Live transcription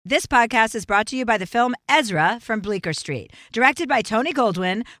This podcast is brought to you by the film Ezra from Bleecker Street, directed by Tony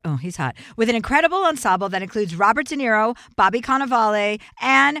Goldwyn, oh, he's hot, with an incredible ensemble that includes Robert De Niro, Bobby Cannavale,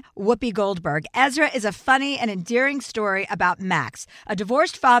 and Whoopi Goldberg. Ezra is a funny and endearing story about Max, a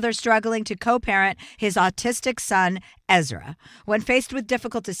divorced father struggling to co-parent his autistic son, Ezra. When faced with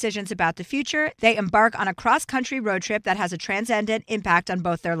difficult decisions about the future, they embark on a cross-country road trip that has a transcendent impact on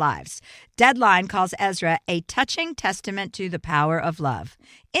both their lives. Deadline calls Ezra a touching testament to the power of love.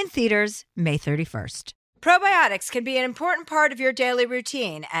 In theaters, May 31st. Probiotics can be an important part of your daily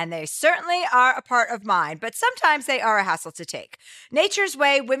routine, and they certainly are a part of mine, but sometimes they are a hassle to take. Nature's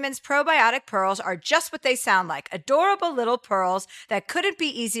Way Women's Probiotic Pearls are just what they sound like, adorable little pearls that couldn't be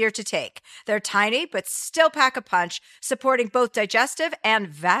easier to take. They're tiny, but still pack a punch, supporting both digestive and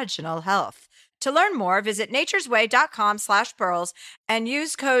vaginal health. To learn more, visit naturesway.com/pearls and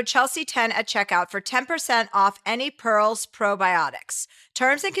use code Chelsea10 at checkout for 10% off any Pearls probiotics.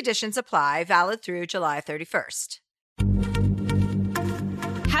 Terms and conditions apply, valid through July 31st.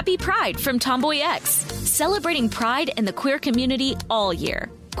 Happy Pride from Tomboy X, celebrating pride and the queer community all year.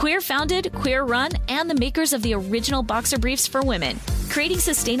 Queer founded, queer run, and the makers of the original boxer briefs for women, creating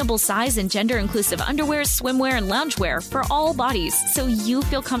sustainable size and gender inclusive underwear, swimwear, and loungewear for all bodies so you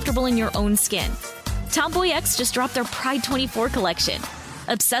feel comfortable in your own skin. Tomboy X just dropped their Pride 24 collection,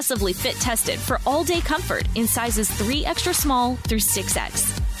 obsessively fit tested for all day comfort in sizes 3 extra small through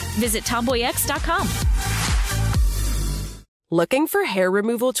 6X. Visit tomboyx.com. Looking for hair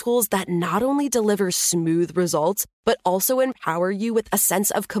removal tools that not only deliver smooth results, but also empower you with a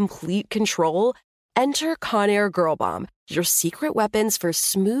sense of complete control? Enter Conair Girl Bomb, your secret weapons for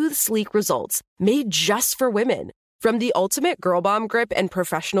smooth, sleek results, made just for women. From the ultimate Girl Bomb grip and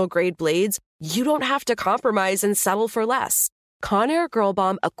professional grade blades, you don't have to compromise and settle for less. Conair Girl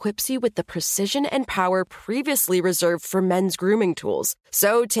Bomb equips you with the precision and power previously reserved for men's grooming tools.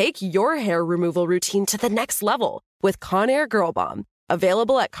 So take your hair removal routine to the next level with Conair Girl Bomb.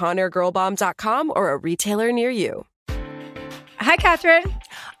 Available at ConairGirlBomb.com or a retailer near you. Hi, Catherine.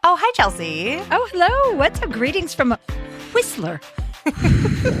 Oh, hi, Chelsea. Oh, hello. What's up? Greetings from a Whistler.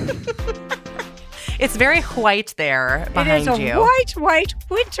 It's very white there behind you. It is a white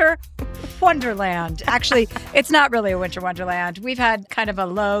winter wonderland. Actually, it's not really a winter wonderland. We've had kind of a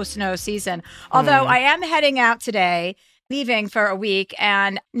low snow season. Although I am heading out today, leaving for a week,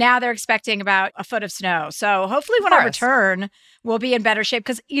 and now they're expecting about a foot of snow. So hopefully when I return, we'll be in better shape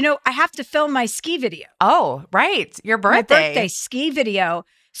because, you know, I have to film my ski video. Oh, right. Your birthday. My birthday ski video.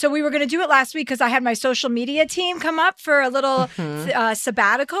 So we were going to do it last week because I had my social media team come up for a little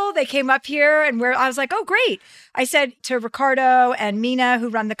sabbatical. They came up here and I was like, oh, great. I said to Ricardo and Mina, who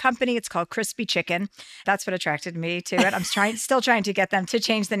run the company, it's called Crispy Chicken. That's what attracted me to it. I'm still trying to get them to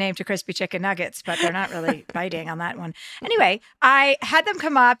change the name to Crispy Chicken Nuggets, but they're not really biting on that one. Anyway, I had them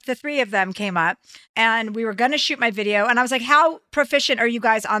come up. The three of them came up and we were going to shoot my video. And I was like, how proficient are you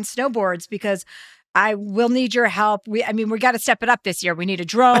guys on snowboards? Because I will need your help. We got to step it up this year. We need a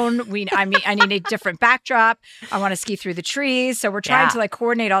drone. I need a different backdrop. I want to ski through the trees. So we're trying to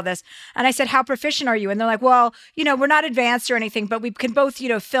coordinate all this. And I said, how proficient are you? And they're like, well, we're not advanced or anything, but we can both,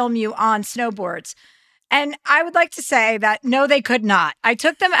 film you on snowboards. And I would like to say that, no, they could not. I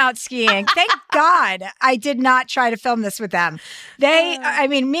took them out skiing. Thank God I did not try to film this with them.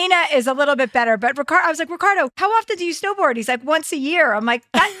 Mina is a little bit better, but I was like, Ricardo, how often do you snowboard? He's like, once a year. I'm like,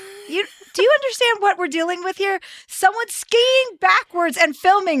 do you understand what we're dealing with here? Someone skiing backwards and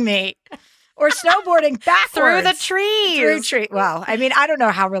filming me. Or snowboarding backwards. Through the trees. Well, I don't know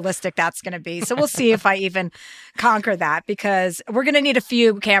how realistic that's going to be. So we'll see if I even conquer that because we're going to need a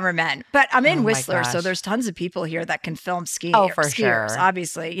few cameramen. But I'm in Whistler, so there's tons of people here that can film skiers. Oh, for sure.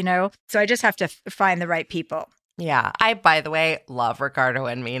 Obviously, So I just have to find the right people. Yeah. I, by the way, love Ricardo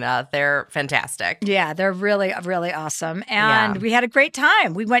and Mina. They're fantastic. Yeah, they're really, really awesome. And we had a great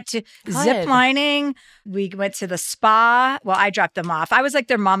time. We went to zip lining. We went to the spa. Well, I dropped them off. I was like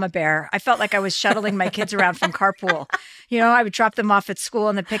their mama bear. I felt like I was shuttling my kids around from carpool. I would drop them off at school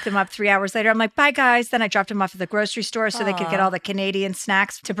and then pick them up 3 hours later. I'm like, bye, guys. Then I dropped them off at the grocery store so they could get all the Canadian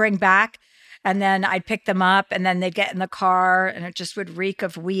snacks to bring back. And then I'd pick them up and then they'd get in the car and it just would reek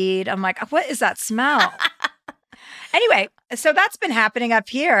of weed. I'm like, what is that smell? Anyway, so that's been happening up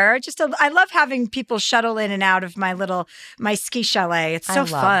here. I love having people shuttle in and out of my ski chalet. It's so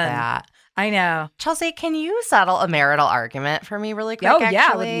fun. I love that. I know. Chelsea, can you settle a marital argument for me really quick,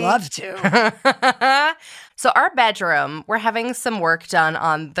 yeah, I would love to. So our bedroom, we're having some work done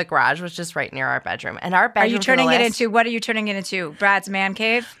on the garage, which is right near our bedroom. And our bedroom what are you turning it into? Brad's man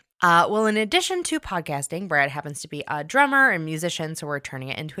cave? Well, in addition to podcasting, Brad happens to be a drummer and musician, so we're turning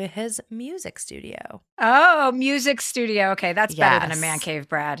it into his music studio. Oh, music studio. Okay, that's better than a Yes. man cave,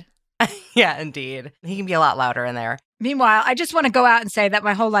 Brad. Yeah, indeed. He can be a lot louder in there. Meanwhile, I just want to go out and say that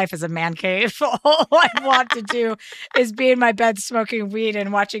my whole life is a man cave. All I want to do is be in my bed smoking weed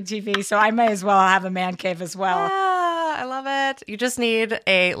and watching TV. So I may as well have a man cave as well. Ah, I love it. You just need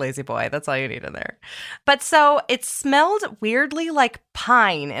a lazy boy. That's all you need in there. But so it smelled weirdly like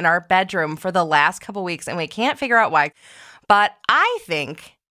pine in our bedroom for the last couple weeks, and we can't figure out why. But I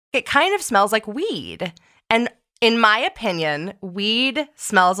think it kind of smells like weed. And in my opinion, weed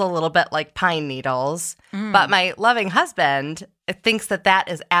smells a little bit like pine needles. But my loving husband thinks that that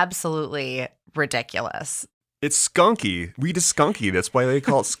is absolutely ridiculous. It's skunky. Weed is skunky. That's why they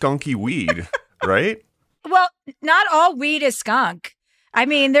call it skunky weed, right? Well, not all weed is skunk. I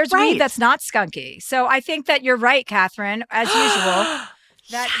mean, there's Right. weed that's not skunky. So I think that you're right, Catherine, as usual.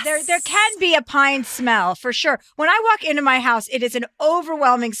 That there can be a pine smell for sure. When I walk into my house, it is an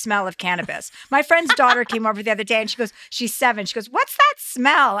overwhelming smell of cannabis. My friend's daughter came over the other day and she goes, she's 7. She goes, "What's that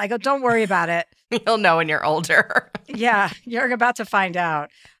smell?" I go, "Don't worry about it." You'll know when you're older. Yeah, you're about to find out.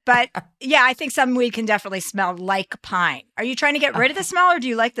 But yeah, I think some weed can definitely smell like pine. Are you trying to get rid of the smell or do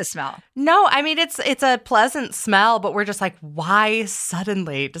you like the smell? No, I mean, it's a pleasant smell, but we're just like, why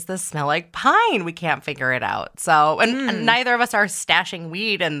suddenly does this smell like pine? We can't figure it out. So, and neither of us are stashing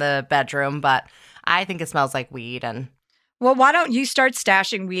weed in the bedroom, but I think it smells like weed. And Well, why don't you start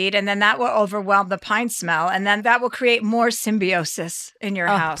stashing weed and then that will overwhelm the pine smell and then that will create more symbiosis in your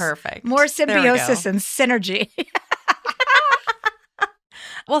house. perfect. More There we symbiosis go. and synergy.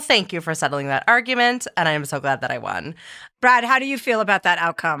 Well, thank you for settling that argument, and I am so glad that I won. Brad, how do you feel about that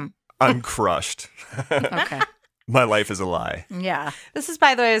outcome? I'm crushed. Okay. My life is a lie. Yeah. This is,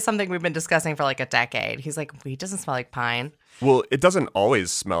 by the way, something we've been discussing for like a decade. He's like, weed doesn't smell like pine. Well, it doesn't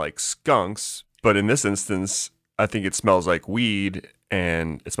always smell like skunks, but in this instance, I think it smells like weed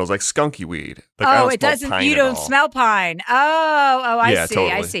and it smells like skunky weed. Like, I Oh, don't it smell doesn't. pine You at don't all. smell pine. Oh, I Yeah, see. I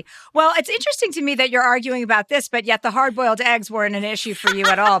totally. see. Well, it's interesting to me that you're arguing about this, but yet the hard-boiled eggs weren't an issue for you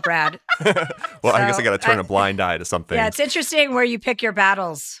at all, Brad. Well, I guess So, I got to turn a blind eye to something. Yeah, it's interesting where you pick your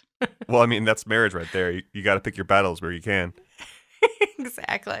battles. Well, I mean, that's marriage right there. You got to pick your battles where you can.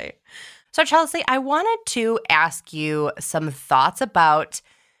 Exactly. So, Chelsea, I wanted to ask you some thoughts about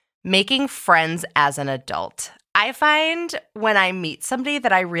making friends as an adult. I find when I meet somebody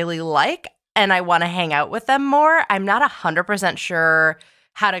that I really like and I want to hang out with them more, I'm not 100% sure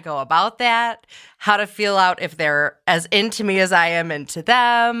how to go about that, how to feel out if they're as into me as I am into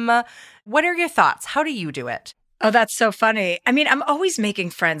them. What are your thoughts? How do you do it? Oh, that's so funny. I mean, I'm always making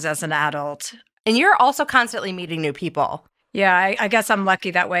friends as an adult. And you're also constantly meeting new people. Yeah, I guess I'm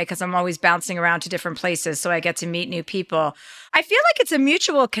lucky that way because I'm always bouncing around to different places, so I get to meet new people. I feel like it's a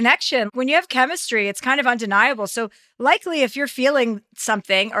mutual connection. When you have chemistry, it's kind of undeniable. So likely if you're feeling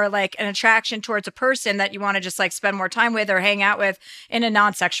something or like an attraction towards a person that you want to just like spend more time with or hang out with in a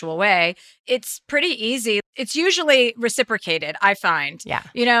non-sexual way, it's pretty easy. It's usually reciprocated, I find. Yeah.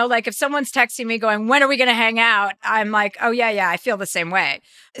 You know, like if someone's texting me going, "When are we going to hang out?" I'm like, "Oh, yeah, I feel the same way."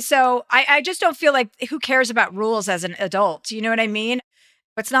 So I just don't feel like who cares about rules as an adult? You know what I mean?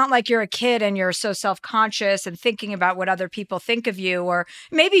 It's not like you're a kid and you're so self-conscious and thinking about what other people think of you, or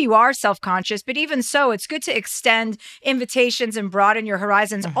maybe you are self-conscious, but even so, it's good to extend invitations and broaden your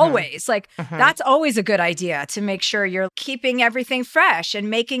horizons always. Like that's always a good idea to make sure you're keeping everything fresh and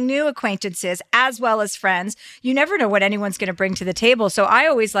making new acquaintances as well as friends. You never know what anyone's going to bring to the table. So I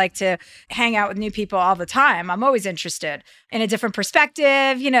always like to hang out with new people all the time. I'm always interested in a different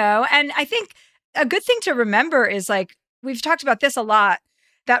perspective, you know, and I think a good thing to remember is like, we've talked about this a lot,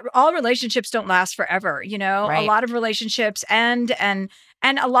 that all relationships don't last forever, you know. Right. A lot of relationships end and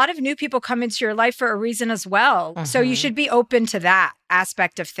a lot of new people come into your life for a reason as well. So you should be open to that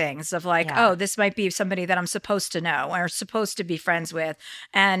aspect of things of like, Yeah. oh, this might be somebody that I'm supposed to know or supposed to be friends with,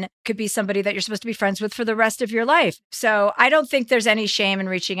 and could be somebody that you're supposed to be friends with for the rest of your life. So I don't think there's any shame in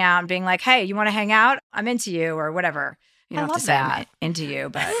reaching out and being like, "Hey, you want to hang out? I'm into you," or whatever. You I don't have love to say I'm that. into you,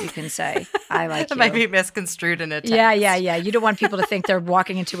 but you can say I like It you. might be misconstrued in a text. Yeah. You don't want people to think they're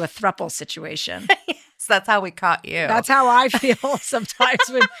walking into a throuple situation. So that's how we caught you. That's how I feel sometimes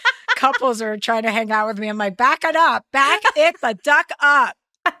when couples are trying to hang out with me. I'm like, back it up. Back it the duck up.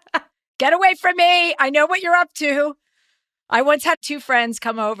 Get away from me. I know what you're up to. I once had 2 friends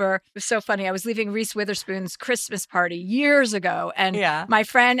come over. It was so funny. I was leaving Reese Witherspoon's Christmas party years ago. And Yeah. my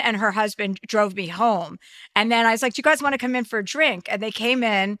friend and her husband drove me home. And then I was like, "Do you guys want to come in for a drink?" And they came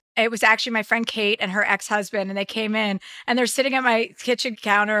in. It was actually my friend Kate and her ex-husband. And they came in and they're sitting at my kitchen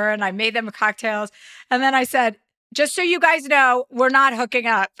counter and I made them cocktails. And then I said, just so you guys know, we're not hooking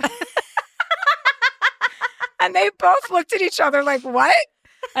up. And they both looked at each other like, what?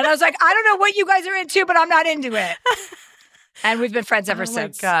 And I was like, I don't know what you guys are into, but I'm not into it. And we've been friends ever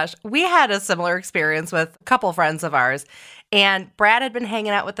since. Oh my gosh. We had a similar experience with a couple friends of ours. And Brad had been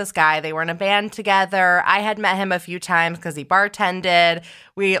hanging out with this guy. They were in a band together. I had met him a few times because he bartended.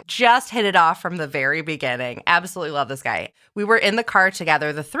 We just hit it off from the very beginning. Absolutely love this guy. We were in the car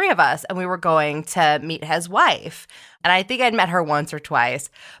together, the three of us, and we were going to meet his wife. And I think I'd met her once or twice.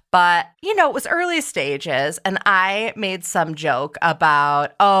 But, you know, it was early stages. And I made some joke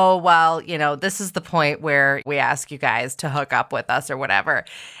about, oh, well, you know, this is the point where we ask you guys to hook up with us or whatever.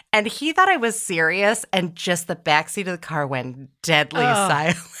 And he thought I was serious. And just the backseat of the car went deadly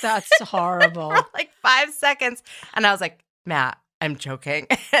silent. That's horrible. For like 5 seconds. And I was like, Matt, I'm joking.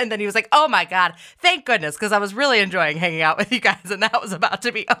 And then he was like, oh my God, thank goodness, because I was really enjoying hanging out with you guys and that was about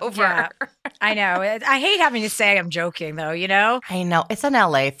to be over. Yeah, I know. I hate having to say I'm joking though, you know? I know. It's an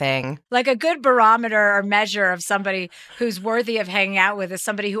LA thing. Like a good barometer or measure of somebody who's worthy of hanging out with is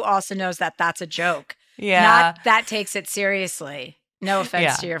somebody who also knows that that's a joke. Yeah. Not that takes it seriously. No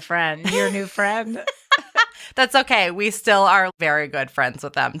offense to your friend, your new friend. That's okay. We still are very good friends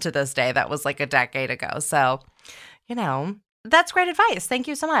with them to this day. That was like a decade ago. So, you know, that's great advice. Thank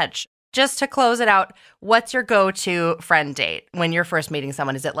you so much. Just to close it out, what's your go-to friend date when you're first meeting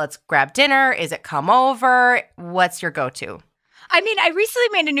someone? Is it let's grab dinner? Is it come over? What's your go-to? I mean, I recently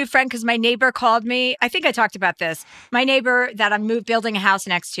made a new friend because my neighbor called me. I think I talked about this. My neighbor that I'm building a house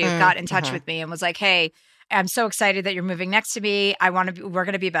next to got in touch with me and was like, hey, I'm so excited that you're moving next to me. We're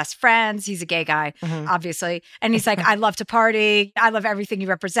going to be best friends. He's a gay guy, obviously. And he's like, I love to party. I love everything you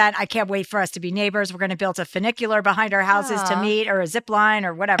represent. I can't wait for us to be neighbors. We're going to build a funicular behind our houses to meet, or a zip line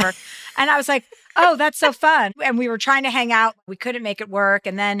or whatever. And I was like, oh, that's so fun. And we were trying to hang out. We couldn't make it work.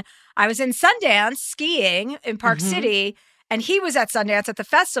 And then I was in Sundance skiing in Park City, and he was at Sundance at the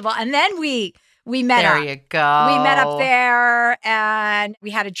festival. And then we met up. There you go. We met up there and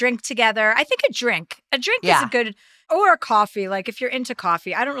we had a drink together. I think a drink is a good, or a coffee. Like if you're into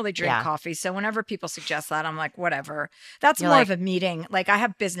coffee, I don't really drink coffee. So whenever people suggest that, I'm like, whatever. That's more of a meeting. Like I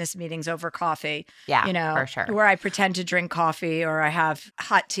have business meetings over coffee. Yeah, you know, for sure. Where I pretend to drink coffee or I have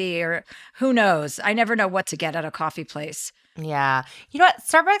hot tea or who knows. I never know what to get at a coffee place. Yeah. You know what?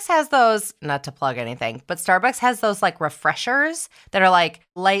 Starbucks has those, not to plug anything, but Starbucks has those like refreshers that are like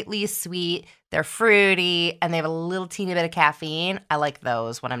lightly sweet. They're fruity and they have a little teeny bit of caffeine. I like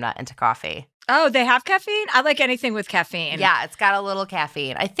those when I'm not into coffee. Oh, they have caffeine? I like anything with caffeine. Yeah, it's got a little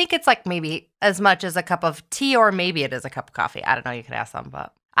caffeine. I think it's like maybe as much as a cup of tea or maybe it is a cup of coffee. I don't know. You could ask them,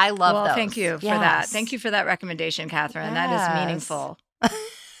 but I love those. Well, thank you for that. Thank you for that recommendation, Catherine. Yes. That is meaningful.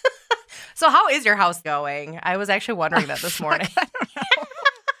 So how is your house going? I was actually wondering that this morning. I don't know.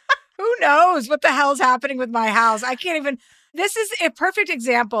 Who knows what the hell's happening with my house? I can't even. This is a perfect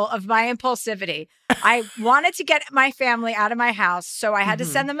example of my impulsivity. I wanted to get my family out of my house, so I had to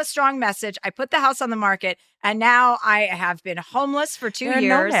send them a strong message. I put the house on the market, and now I have been homeless for 2 years.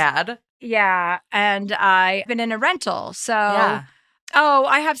 You're a nomad. Yeah, and I've been in a rental. So,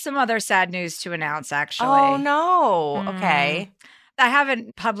 I have some other sad news to announce, actually. Oh, no. Okay. I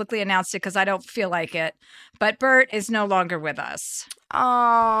haven't publicly announced it because I don't feel like it, but Bert is no longer with us. Oh,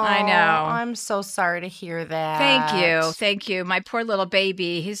 I know. I'm so sorry to hear that. Thank you. My poor little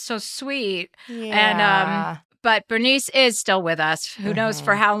baby. He's so sweet. Yeah. And but Bernice is still with us. Who knows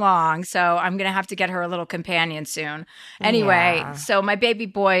for how long? So I'm gonna have to get her a little companion soon. Anyway, so my baby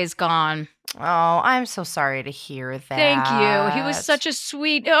boy is gone. Oh, I'm so sorry to hear that. Thank you. He was such a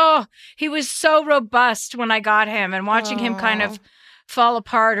sweet. Oh, he was so robust when I got him, and watching him kind of fall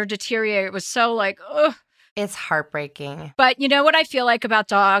apart or deteriorate, it was so like, ugh. It's heartbreaking. But you know what I feel like about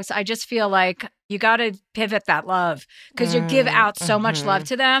dogs? I just feel like you got to pivot that love because you give out so much love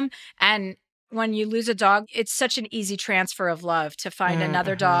to them. And when you lose a dog, it's such an easy transfer of love to find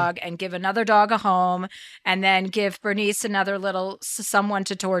another dog and give another dog a home and then give Bernice another little someone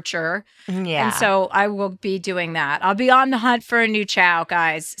to torture. Yeah. And so I will be doing that. I'll be on the hunt for a new chow,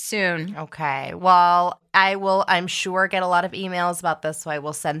 guys, soon. Okay. Well, I will, I'm sure, get a lot of emails about this, so I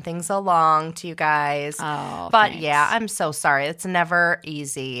will send things along to you guys. Oh, but thanks. yeah, I'm so sorry. It's never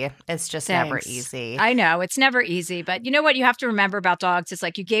easy. It's just never Thanks. easy. I know. It's never easy. But you know what you have to remember about dogs is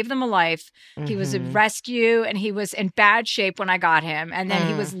like you gave them a life. He was a rescue and he was in bad shape when I got him. And then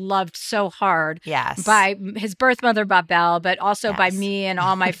he was loved so hard Yes. by his birth mother, Babel, but also by me and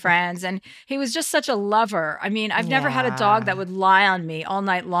all my friends. And he was just such a lover. I mean, I've never had a dog that would lie on me all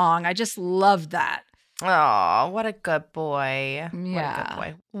night long. I just loved that. Oh, what a good boy. Yeah. What a good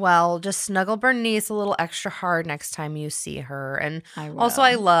boy. Well, just snuggle Bernice a little extra hard next time you see her. And also,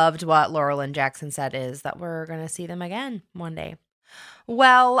 I loved what Laurel and Jackson said is that we're going to see them again one day.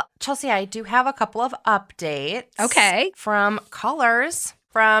 Well, Chelsea, I do have a couple of updates. Okay. From callers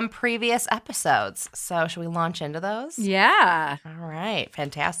from previous episodes. So should we launch into those? Yeah. All right.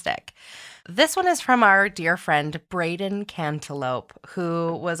 Fantastic. This one is from our dear friend, Braden Cantaloupe,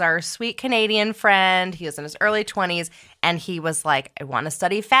 who was our sweet Canadian friend. He was in his early 20s, and he was like, I want to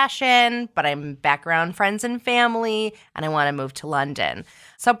study fashion, but I'm back around friends and family, and I want to move to London.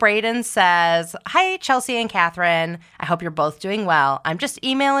 So Braden says, hi, Chelsea and Catherine. I hope you're both doing well. I'm just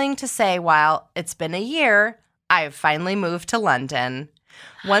emailing to say while it's been a year, I've finally moved to London.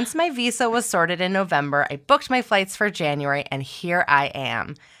 Once my visa was sorted in November, I booked my flights for January, and here I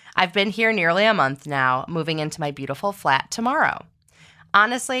am. I've been here nearly a month now, moving into my beautiful flat tomorrow.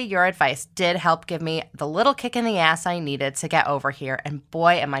 Honestly, your advice did help give me the little kick in the ass I needed to get over here, and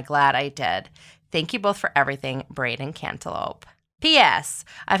boy, am I glad I did. Thank you both for everything, Braden Cantaloupe. P.S.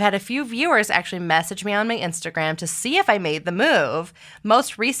 I've had a few viewers actually message me on my Instagram to see if I made the move.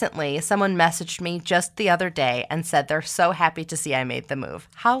 Most recently, someone messaged me just the other day and said they're so happy to see I made the move.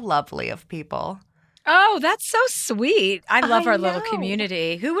 How lovely of people. Oh, that's so sweet. I love our know. little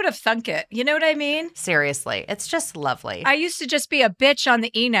community. Who would have thunk it? You know what I mean? Seriously, it's just lovely. I used to just be a bitch on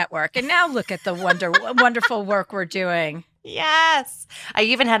the E! Network, and now look at the wonderful work we're doing. Yes. I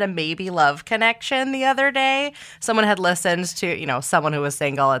even had a maybe love connection the other day. Someone had listened to, someone who was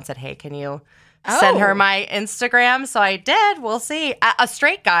single and said, hey, can you send her my Instagram? So I did. We'll see. A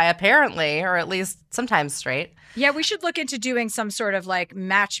straight guy, apparently, or at least sometimes straight. Yeah, we should look into doing some sort of like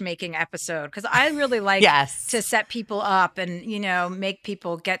matchmaking episode because I really like to set people up and, make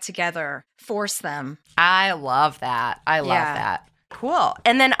people get together, force them. I love that. I love that. Cool.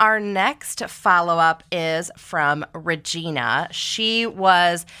 And then our next follow-up is from Regina. She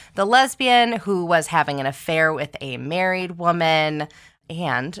was the lesbian who was having an affair with a married woman.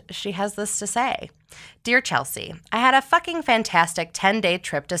 And she has this to say. Dear Chelsea, I had a fucking fantastic 10-day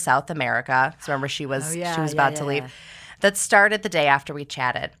trip to South America. So remember, she was about to leave. That started the day after we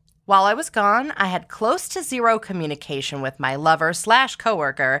chatted. While I was gone, I had close to zero communication with my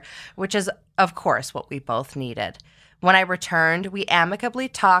lover/coworker, which is, of course, what we both needed. When I returned, we amicably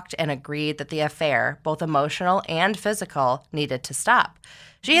talked and agreed that the affair, both emotional and physical, needed to stop.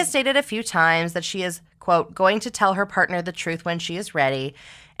 She has stated a few times that she is, quote, going to tell her partner the truth when she is ready,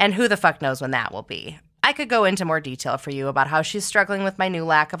 and who the fuck knows when that will be. I could go into more detail for you about how she's struggling with my new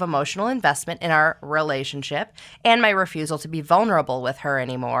lack of emotional investment in our relationship and my refusal to be vulnerable with her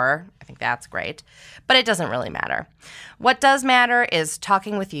anymore. I think that's great. But it doesn't really matter. What does matter is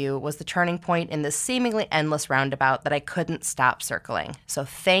talking with you was the turning point in this seemingly endless roundabout that I couldn't stop circling. So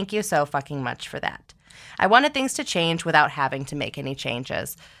thank you so fucking much for that. I wanted things to change without having to make any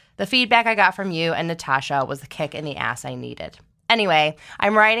changes. The feedback I got from you and Natasha was the kick in the ass I needed. Anyway,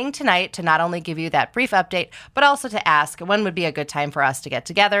 I'm writing tonight to not only give you that brief update, but also to ask when would be a good time for us to get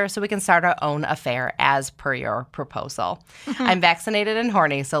together so we can start our own affair as per your proposal. I'm vaccinated and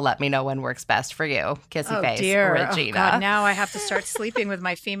horny, so let me know when works best for you. Kissy face, dear. Regina. Oh, God, now I have to start sleeping with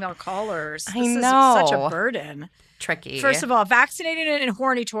my female callers. I This know. is such a burden. Tricky. First of all, vaccinated and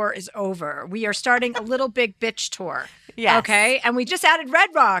horny tour is over. We are starting a little big bitch tour. Yes. Okay. And we just added Red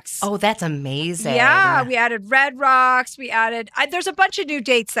Rocks. Oh, that's amazing. Yeah, we added Red Rocks. We added, there's a bunch of new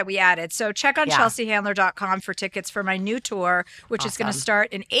dates that we added. So check on chelseahandler.com for tickets for my new tour, which is going to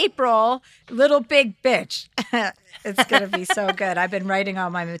start in April. Little Big Bitch. It's going to be so good. I've been writing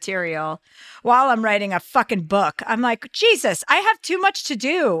all my material while I'm writing a fucking book. I'm like, Jesus, I have too much to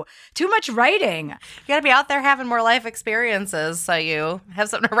do, too much writing. You got to be out there having more life experiences so you have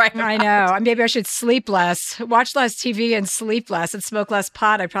something to write about. I know. Maybe I should sleep less, watch less TV and sleep less and smoke less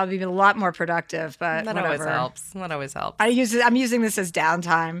pot. I'd probably be a lot more productive, but That whatever. always helps. I'm using this as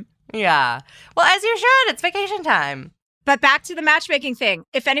downtime. Yeah. Well, as you should. It's vacation time. But back to the matchmaking thing.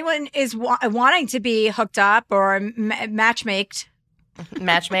 If anyone is wanting to be hooked up or matchmaked.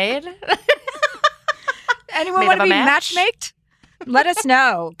 Match made? Anyone Made want to of a be match? matchmaked? Let us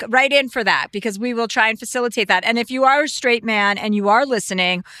know. Write in for that because we will try and facilitate that. And if you are a straight man and you are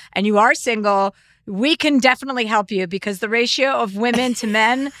listening and you are single, we can definitely help you because the ratio of women to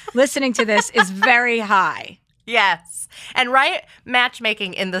men listening to this is very high. Yes. And write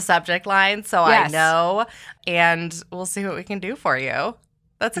matchmaking in the subject line so I know. And we'll see what we can do for you.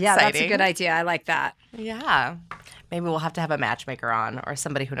 That's exciting. Yeah, that's a good idea. I like that. Yeah. Maybe we'll have to have a matchmaker on or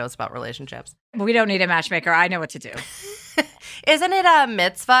somebody who knows about relationships. We don't need a matchmaker. I know what to do. Isn't it a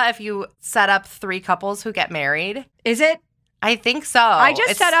mitzvah if you set up 3 couples who get married? Is it? I think so. I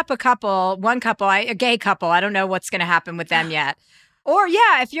just set up one couple, a gay couple. I don't know what's going to happen with them yet. Or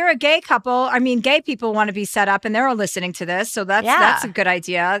yeah, if you're a gay couple, I mean, gay people want to be set up and they're all listening to this. So that's a good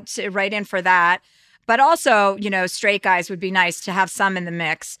idea to write in for that. But also, straight guys would be nice to have some in the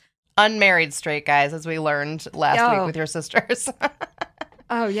mix. Unmarried straight guys, as we learned last week with your sisters.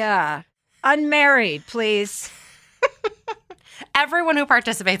 Oh, yeah. Unmarried, please. Everyone who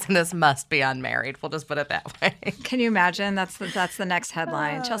participates in this must be unmarried. We'll just put it that way. Can you imagine? That's the next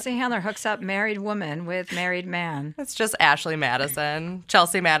headline. Chelsea Handler hooks up married woman with married man. It's just Ashley Madison,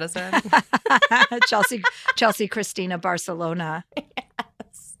 Chelsea Madison. Chelsea Christina Barcelona.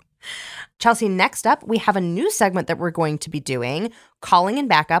 Yes. Chelsea, next up, we have a new segment that we're going to be doing, Calling in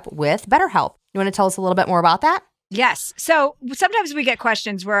Backup with BetterHelp. You want to tell us a little bit more about that? Yes. So sometimes we get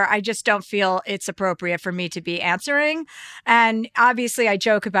questions where I just don't feel it's appropriate for me to be answering. And obviously I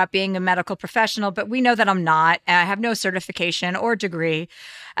joke about being a medical professional, but we know that I'm not. I have no certification or degree.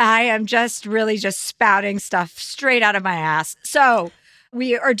 I am just really just spouting stuff straight out of my ass. So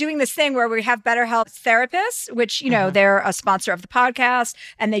we are doing this thing where we have BetterHelp therapists, which, they're a sponsor of the podcast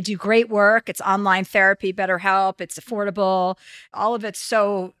and they do great work. It's online therapy, BetterHelp. It's affordable. All of it's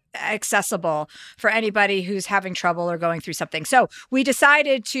so accessible for anybody who's having trouble or going through something. So we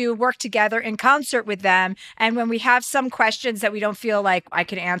decided to work together in concert with them. And when we have some questions that we don't feel like I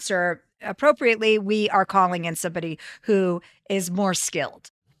can answer appropriately, we are calling in somebody who is more skilled.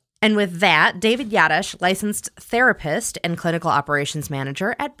 And with that, David Yadish, licensed therapist and clinical operations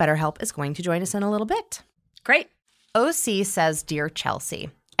manager at BetterHelp, is going to join us in a little bit. Great. OC says, Dear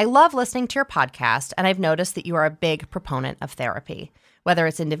Chelsea, I love listening to your podcast, and I've noticed that you are a big proponent of therapy, whether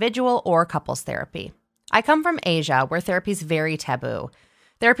it's individual or couples therapy. I come from Asia, where therapy is very taboo.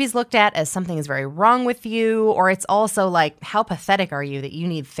 Therapy is looked at as something is very wrong with you, or it's also like, how pathetic are you that you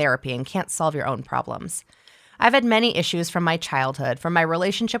need therapy and can't solve your own problems? I've had many issues from my childhood, from my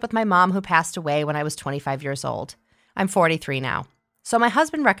relationship with my mom who passed away when I was 25 years old. I'm 43 now. So my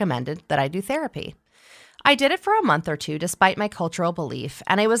husband recommended that I do therapy. I did it for a month or two despite my cultural belief,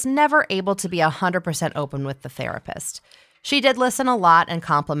 and I was never able to be 100% open with the therapist. She did listen a lot and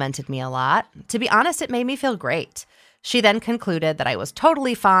complimented me a lot. To be honest, it made me feel great. She then concluded that I was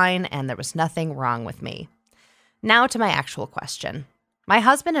totally fine and there was nothing wrong with me. Now to my actual question. My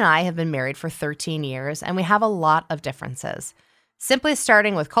husband and I have been married for 13 years, and we have a lot of differences. Simply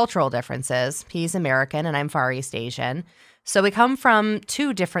starting with cultural differences, he's American and I'm Far East Asian, so we come from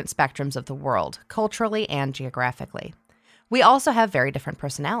two different spectrums of the world, culturally and geographically. We also have very different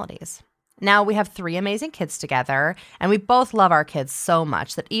personalities. Now we have 3 amazing kids together, and we both love our kids so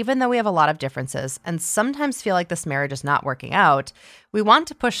much that even though we have a lot of differences and sometimes feel like this marriage is not working out, we want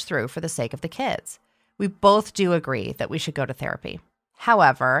to push through for the sake of the kids. We both do agree that we should go to therapy.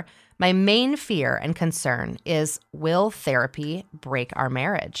 However, my main fear and concern is, will therapy break our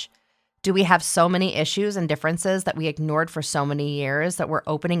marriage? Do we have so many issues and differences that we ignored for so many years that we're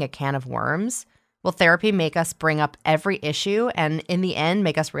opening a can of worms? Will therapy make us bring up every issue and in the end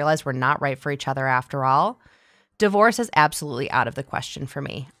make us realize we're not right for each other after all? Divorce is absolutely out of the question for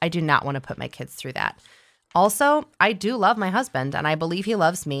me. I do not want to put my kids through that. Also, I do love my husband and I believe he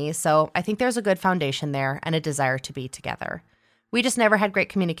loves me, so I think there's a good foundation there and a desire to be together. We just never had great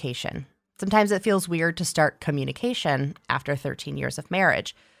communication. Sometimes it feels weird to start communication after 13 years of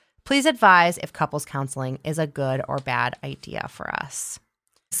marriage. Please advise if couples counseling is a good or bad idea for us.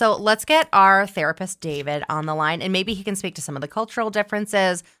 So let's get our therapist, David, on the line, and maybe he can speak to some of the cultural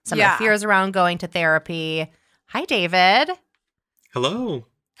differences, some of the fears around going to therapy. Hi, David. Hello.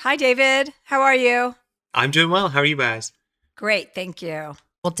 Hi, David. How are you? I'm doing well. How are you guys? Great. Thank you.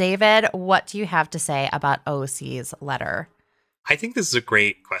 Well, David, what do you have to say about OC's letter? I think this is a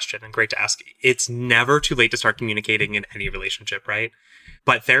great question and great to ask. It's never too late to start communicating in any relationship, right?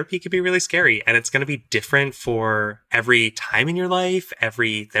 But therapy can be really scary, and it's going to be different for every time in your life,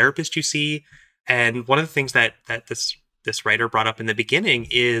 every therapist you see. And one of the things that this writer brought up in the beginning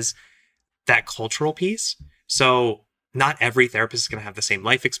is that cultural piece. So not every therapist is going to have the same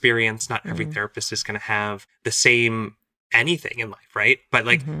life experience. Not every therapist is going to have the same anything in life, right? But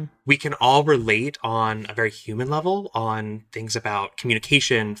we can all relate on a very human level on things about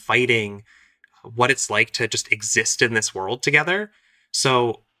communication, fighting, what it's like to just exist in this world together.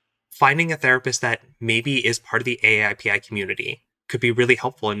 So finding a therapist that maybe is part of the AAIPI community could be really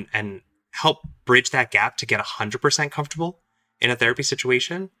helpful and help bridge that gap to get 100% comfortable in a therapy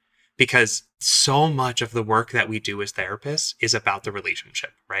situation, because so much of the work that we do as therapists is about the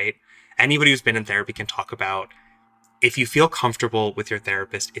relationship, right? Anybody who's been in therapy can talk about, if you feel comfortable with your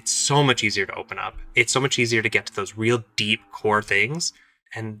therapist, it's so much easier to open up. It's so much easier to get to those real deep core things.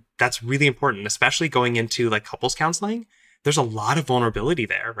 And that's really important, especially going into like couples counseling. there's a lot of vulnerability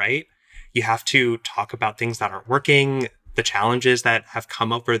there, right? You have to talk about things that aren't working, the challenges that have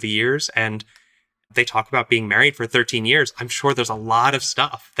come up over the years. And they talk about being married for 13 years. I'm sure there's a lot of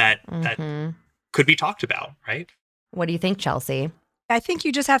stuff that could be talked about, right? What do you think, Chelsea? I think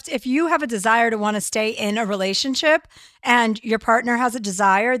you just have to, if you have a desire to want to stay in a relationship and your partner has a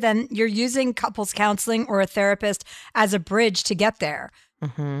desire, then you're using couples counseling or a therapist as a bridge to get there.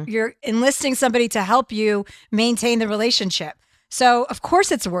 You're enlisting somebody to help you maintain the relationship. So of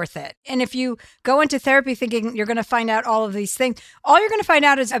course it's worth it. And if you go into therapy thinking you're going to find out all of these things, all you're going to find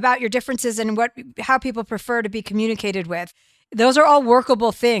out is about your differences and how people prefer to be communicated with. Those are all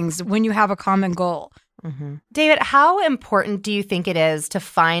workable things when you have a common goal. David, how important do you think it is to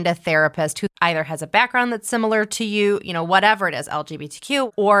find a therapist who either has a background that's similar to you, whatever it is,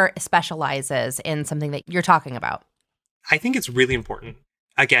 LGBTQ, or specializes in something that you're talking about? I think it's really important.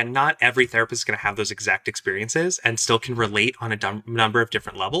 Again, not every therapist is going to have those exact experiences and still can relate on a number of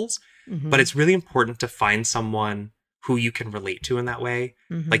different levels. But it's really important to find someone who you can relate to in that way.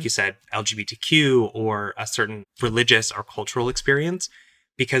 Like you said, LGBTQ or a certain religious or cultural experience,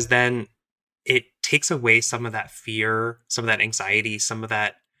 because then it takes away some of that fear, some of that anxiety, some of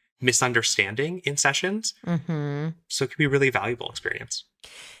that misunderstanding in sessions. So it can be a really valuable experience.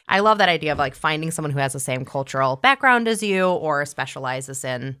 I love that idea of like finding someone who has the same cultural background as you or specializes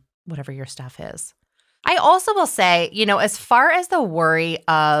in whatever your stuff is. I also will say, as far as the worry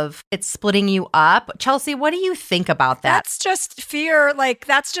of it splitting you up, Chelsea, what do you think about that? That's just fear. Like,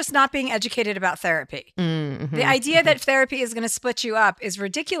 that's just not being educated about therapy. The idea that therapy is going to split you up is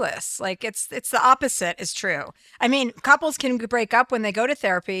ridiculous. Like, it's the opposite is true. I mean, couples can break up when they go to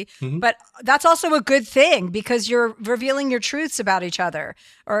therapy, but that's also a good thing because you're revealing your truths about each other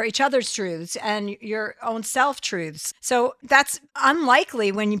or each other's truths and your own self-truths. So that's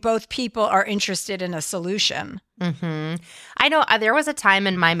unlikely when both people are interested in a solution. I know there was a time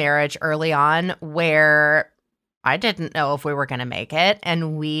in my marriage early on where I didn't know if we were going to make it,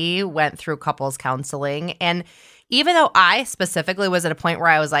 and we went through couples counseling. And even though I specifically was at a point where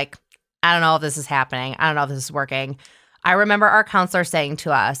I was like, I don't know if this is happening, I don't know if this is working, I remember our counselor saying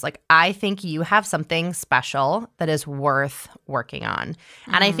to us, like, I think you have something special that is worth working on.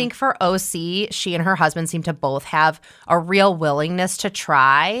 And I think for OC, she and her husband seem to both have a real willingness to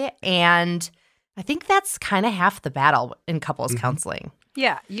try. And I think that's kind of half the battle in couples counseling.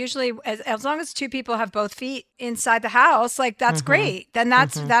 Yeah, usually as long as two people have both feet inside the house, like that's great. Then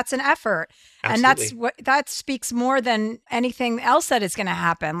that's an effort. Absolutely. And that speaks more than anything else that is going to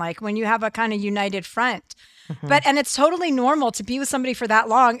happen. Like when you have a kind of united front. And it's totally normal to be with somebody for that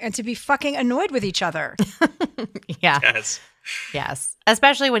long and to be fucking annoyed with each other. Yes.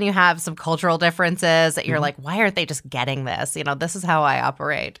 Especially when you have some cultural differences that you're like, why aren't they just getting this? This is how I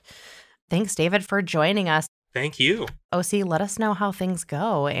operate. Thanks, David, for joining us. Thank you. OC, let us know how things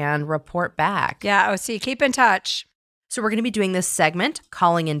go and report back. Yeah, OC, keep in touch. So we're going to be doing this segment,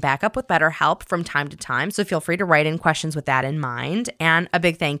 Calling in Backup with BetterHelp, from time to time. So feel free to write in questions with that in mind. And a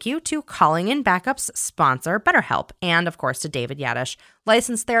big thank you to Calling in Backup's sponsor, BetterHelp. And of course to David Yadish,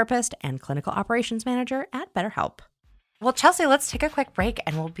 licensed therapist and clinical operations manager at BetterHelp. Well, Chelsea, let's take a quick break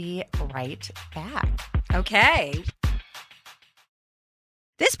and we'll be right back. Okay.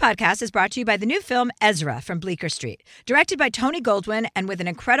 This podcast is brought to you by the new film Ezra from Bleecker Street, directed by Tony Goldwyn and with an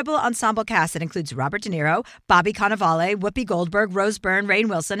incredible ensemble cast that includes Robert De Niro, Bobby Cannavale, Whoopi Goldberg, Rose Byrne, Rainn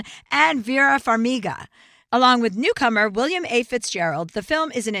Wilson, and Vera Farmiga. Along with newcomer William A. Fitzgerald, the film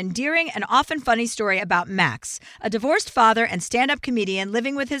is an endearing and often funny story about Max, a divorced father and stand-up comedian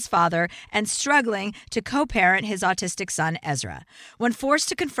living with his father and struggling to co-parent his autistic son, Ezra. When forced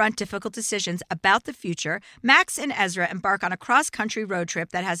to confront difficult decisions about the future, Max and Ezra embark on a cross-country road trip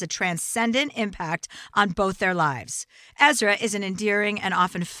that has a transcendent impact on both their lives. Ezra is an endearing and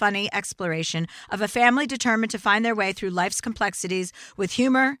often funny exploration of a family determined to find their way through life's complexities with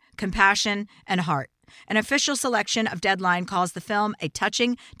humor, compassion, and heart. An official selection of Deadline calls the film a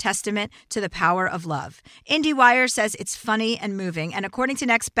touching testament to the power of love. IndieWire says it's funny and moving, and according to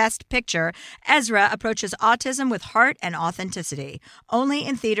Next Best Picture, Ezra approaches autism with heart and authenticity. Only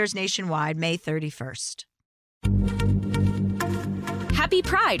in theaters nationwide, May 31st. Happy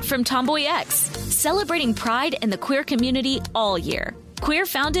Pride from Tomboy X, celebrating pride in the queer community all year. Queer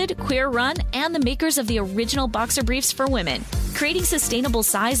founded, queer run, and the makers of the original boxer briefs for women, creating sustainable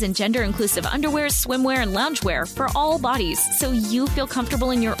size and gender inclusive underwear, swimwear, and loungewear for all bodies so you feel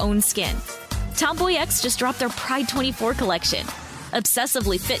comfortable in your own skin. Tomboy X just dropped their Pride 24 collection,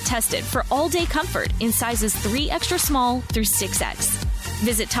 obsessively fit tested for all day comfort in sizes 3 extra small through 6X.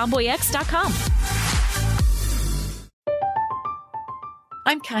 Visit tomboyx.com.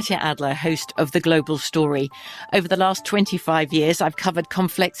 I'm Katya Adler, host of The Global Story. Over the last 25 years, I've covered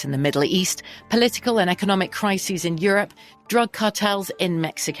conflicts in the Middle East, political and economic crises in Europe, drug cartels in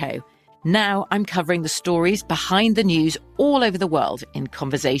Mexico. Now I'm covering the stories behind the news all over the world in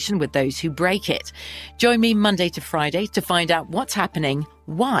conversation with those who break it. Join me Monday to Friday to find out what's happening,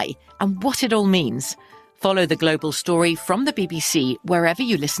 why, and what it all means. Follow The Global Story from the BBC wherever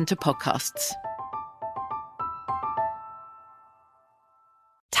you listen to podcasts.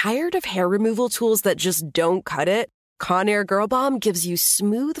 Tired of hair removal tools that just don't cut it? Conair Girl Bomb gives you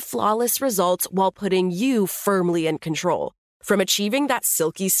smooth, flawless results while putting you firmly in control. From achieving that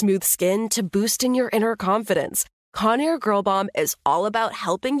silky smooth skin to boosting your inner confidence, Conair Girl Bomb is all about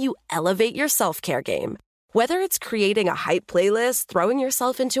helping you elevate your self-care game. Whether it's creating a hype playlist, throwing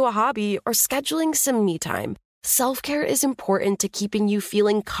yourself into a hobby, or scheduling some me time, self-care is important to keeping you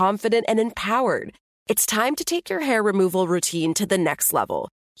feeling confident and empowered. It's time to take your hair removal routine to the next level.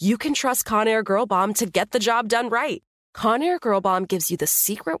 You can trust Conair Girl Bomb to get the job done right. Conair Girl Bomb gives you the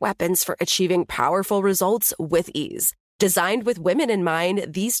secret weapons for achieving powerful results with ease. Designed with women in mind,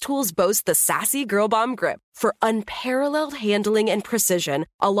 these tools boast the sassy Girl Bomb grip for unparalleled handling and precision,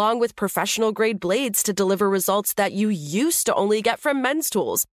 along with professional-grade blades to deliver results that you used to only get from men's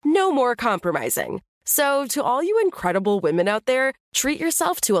tools. No more compromising. So, to all you incredible women out there, treat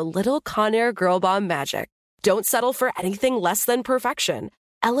yourself to a little Conair Girl Bomb magic. Don't settle for anything less than perfection.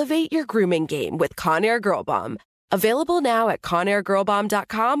 Elevate your grooming game with Conair Girl Bomb. Available now at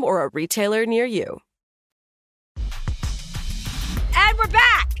ConairGirlBomb.com or a retailer near you. And we're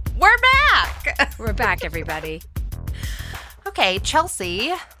back. We're back. We're back, everybody. Okay,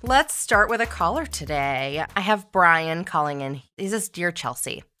 Chelsea, let's start with a caller today. I have Brian calling in. He says, Dear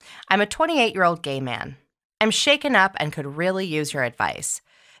Chelsea, I'm a 28-year-old gay man. I'm shaken up and could really use your advice.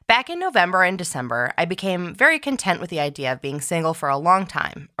 Back in November and December, I became very content with the idea of being single for a long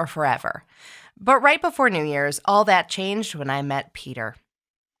time, or forever. But right before New Year's, all that changed when I met Peter.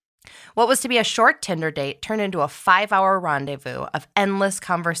 What was to be a short Tinder date turned into a 5-hour rendezvous of endless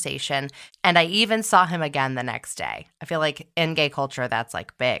conversation, and I even saw him again the next day. I feel like in gay culture, that's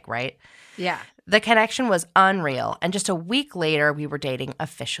like big, right? Yeah. The connection was unreal, and just a week later, we were dating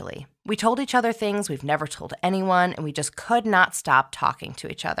officially. We told each other things we've never told anyone, and we just could not stop talking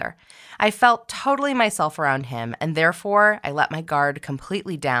to each other. I felt totally myself around him, and therefore, I let my guard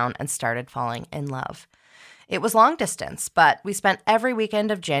completely down and started falling in love. It was long distance, but we spent every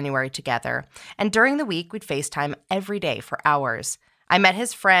weekend of January together, and during the week, we'd FaceTime every day for hours. I met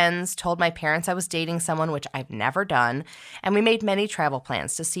his friends, told my parents I was dating someone, which I've never done, and we made many travel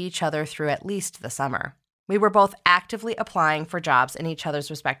plans to see each other through at least the summer. We were both actively applying for jobs in each other's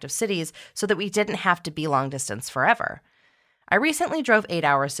respective cities so that we didn't have to be long distance forever. I recently drove 8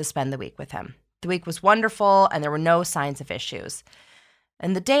 hours to spend the week with him. The week was wonderful, and there were no signs of issues.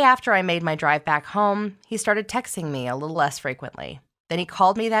 And the day after I made my drive back home, he started texting me a little less frequently. Then he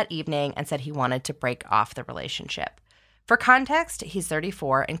called me that evening and said he wanted to break off the relationship. For context, he's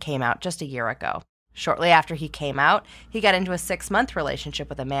 34 and came out just a year ago. Shortly after he came out, he got into a 6-month relationship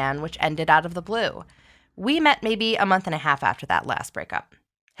with a man, which ended out of the blue. We met maybe a month and a half after that last breakup.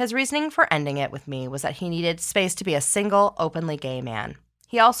 His reasoning for ending it with me was that he needed space to be a single, openly gay man.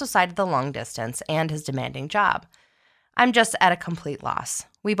 He also cited the long distance and his demanding job. I'm just at a complete loss.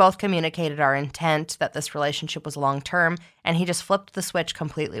 We both communicated our intent that this relationship was long-term, and he just flipped the switch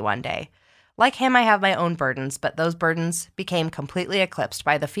completely one day. Like him, I have my own burdens, but those burdens became completely eclipsed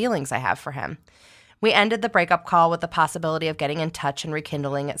by the feelings I have for him. We ended the breakup call with the possibility of getting in touch and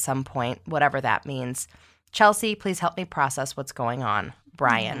rekindling at some point, whatever that means. Chelsea, please help me process what's going on.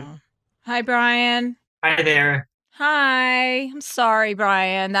 Brian. Hi, Brian. Hi there. Hi. I'm sorry,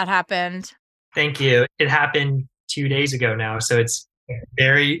 Brian. That happened. Thank you. It happened 2 days ago now, so it's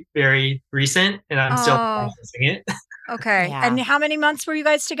very, very recent, and I'm still processing it. Okay. Yeah. And how many months were you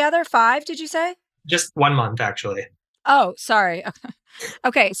guys together? 5, did you say? Just 1 month, actually. Oh, sorry.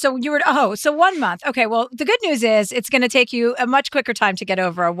 Okay. So 1 month. Okay. Well, the good news is it's going to take you a much quicker time to get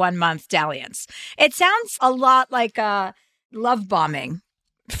over a 1-month dalliance. It sounds a lot like love bombing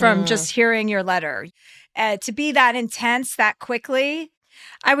from just hearing your letter. To be that intense that quickly.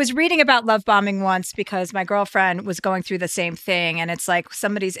 I was reading about love bombing once because my girlfriend was going through the same thing. And it's like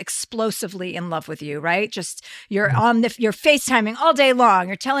somebody's explosively in love with you, right? Just you're you're FaceTiming all day long.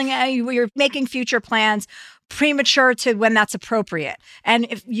 You're telling you're making future plans premature to when that's appropriate. And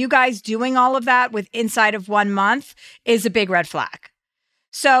if you guys doing all of that with inside of 1 month is a big red flag.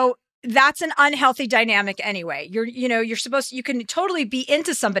 So that's an unhealthy dynamic anyway. You can totally be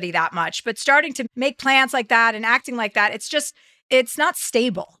into somebody that much, but starting to make plans like that and acting like that, it's not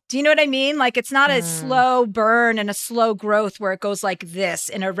stable. Do you know what I mean? Like it's not a slow burn and a slow growth where it goes like this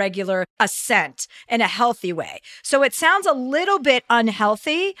in a regular ascent in a healthy way. So it sounds a little bit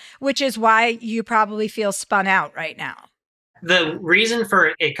unhealthy, which is why you probably feel spun out right now. The reason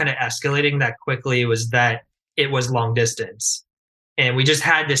for it kind of escalating that quickly was that it was long distance. And we just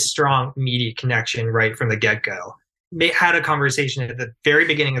had this strong immediate connection right from the get-go. They had a conversation at the very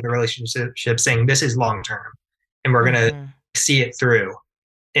beginning of the relationship saying, this is long-term and we're going to see it through.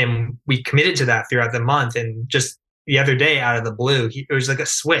 And we committed to that throughout the month. And just the other day out of the blue, it was like a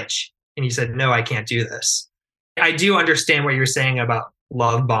switch. And he said, no, I can't do this. I do understand what you're saying about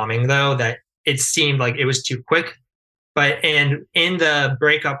love bombing, though, that it seemed like it was too quick. And in the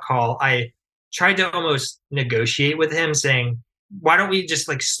breakup call, I tried to almost negotiate with him saying, why don't we just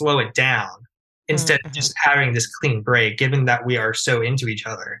like slow it down instead of just having this clean break, given that we are so into each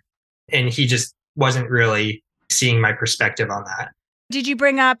other? And he just wasn't really seeing my perspective on that. Did you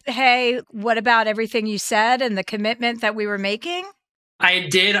bring up, hey, what about everything you said and the commitment that we were making? I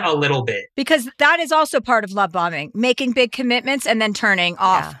did a little bit. Because that is also part of love bombing, making big commitments and then turning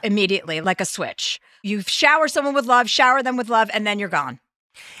off immediately like a switch. You shower someone with love, shower them with love, and then you're gone.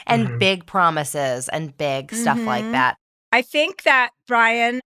 And big promises and big stuff like that. I think that,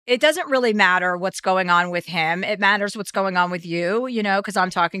 Brian, it doesn't really matter what's going on with him. It matters what's going on with you, you know, because I'm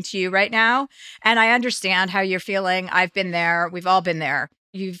talking to you right now. And I understand how you're feeling. I've been there. We've all been there.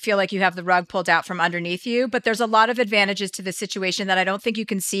 You feel like you have the rug pulled out from underneath you, but there's a lot of advantages to the situation that I don't think you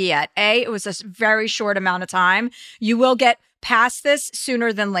can see yet. A, it was a very short amount of time. You will get past this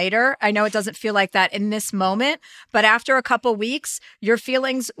sooner than later. I know it doesn't feel like that in this moment, but after a couple weeks, your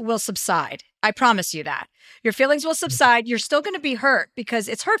feelings will subside. I promise you that. Your feelings will subside. You're still going to be hurt because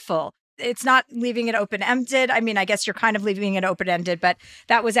it's hurtful. It's not leaving it open-ended. I mean, I guess you're kind of leaving it open-ended, but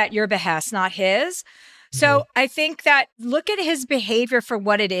that was at your behest, not his. So I think that look at his behavior for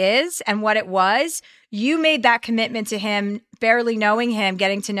what it is and what it was. You made that commitment to him, barely knowing him,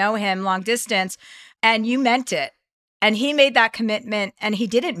 getting to know him long distance, and you meant it. And he made that commitment and he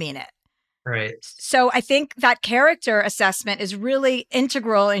didn't mean it. Right. So I think that character assessment is really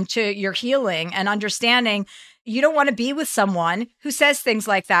integral into your healing and understanding you don't want to be with someone who says things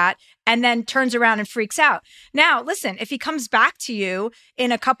like that and then turns around and freaks out. Now, listen, if he comes back to you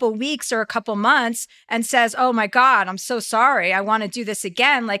in a couple weeks or a couple months and says, oh my God, I'm so sorry, I want to do this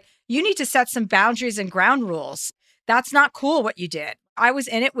again, like you need to set some boundaries and ground rules. That's not cool what you did. I was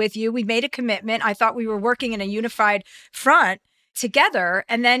in it with you. We made a commitment. I thought we were working in a unified front together,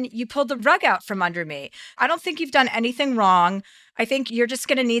 and then you pulled the rug out from under me. I don't think you've done anything wrong. I think you're just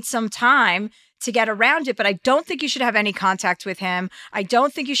going to need some time to get around it, but I don't think you should have any contact with him. I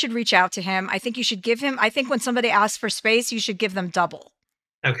don't think you should reach out to him. I think you should give him, I think when somebody asks for space, you should give them double.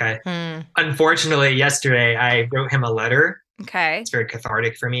 Okay. Unfortunately, yesterday I wrote him a letter. Okay. It's very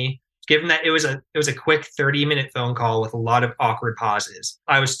cathartic for me. Given that it was a quick 30-minute phone call with a lot of awkward pauses,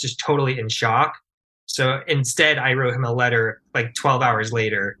 I was just totally in shock. So instead, I wrote him a letter like 12 hours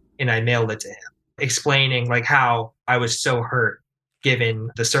later, and I mailed it to him, explaining like how I was so hurt given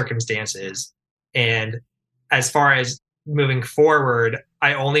the circumstances. And as far as moving forward,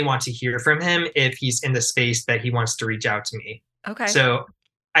 I only want to hear from him if he's in the space that he wants to reach out to me. Okay. So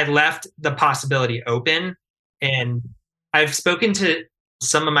I left the possibility open, and I've spoken to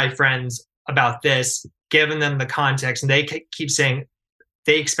some of my friends about this, given them the context, and they keep saying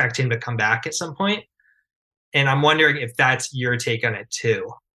they expect him to come back at some point. And I'm wondering if that's your take on it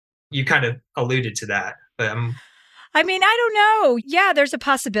too. You kind of alluded to that, but I mean, I don't know. Yeah, there's a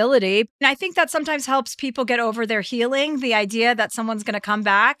possibility. And I think that sometimes helps people get over their healing, the idea that someone's going to come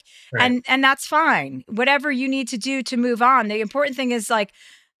back. Right. And that's fine. Whatever you need to do to move on. The important thing is like,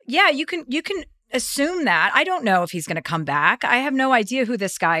 yeah, you can assume that. I don't know if he's going to come back. I have no idea who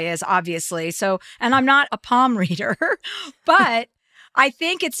this guy is, obviously. So, and I'm not a palm reader, but I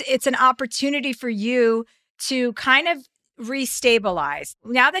think it's an opportunity for you to kind of restabilize.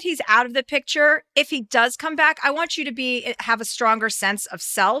 Now that he's out of the picture, if he does come back, I want you to have a stronger sense of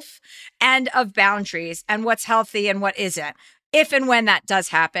self and of boundaries and what's healthy and what isn't, if and when that does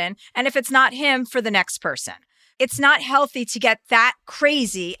happen. And if it's not him, for the next person. It's not healthy to get that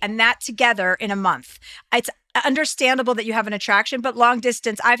crazy and that together in a month. It's understandable that you have an attraction, but long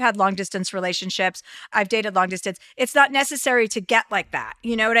distance, I've had long distance relationships. I've dated long distance. It's not necessary to get like that.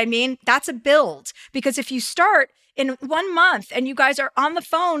 You know what I mean? That's a build, because if you start in 1 month and you guys are on the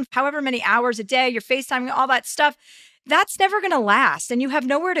phone, however many hours a day, you're FaceTiming, all that stuff, that's never going to last. And you have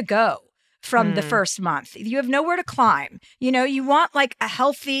nowhere to go from the first month. You have nowhere to climb. You know, you want like a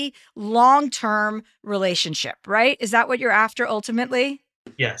healthy, long-term relationship, right? Is that what you're after ultimately?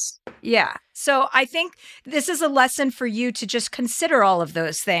 Yes. Yeah. So I think this is a lesson for you to just consider all of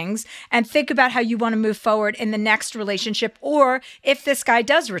those things and think about how you want to move forward in the next relationship, or if this guy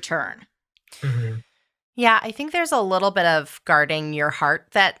does return. Mm-hmm. Yeah, I think there's a little bit of guarding your heart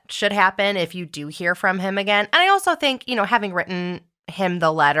that should happen if you do hear from him again. And I also think, having written him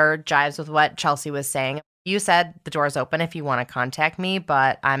the letter jives with what Chelsea was saying. You said the door's open if you want to contact me,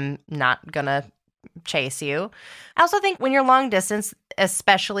 but I'm not going to chase you. I also think when you're long distance,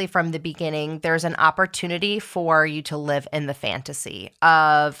 especially from the beginning, there's an opportunity for you to live in the fantasy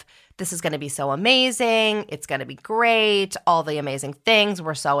of this is going to be so amazing. It's going to be great. All the amazing things.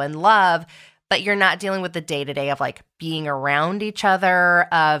 We're so in love. But you're not dealing with the day-to-day of like being around each other,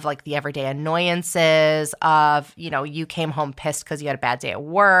 of like the everyday annoyances of, you came home pissed because you had a bad day at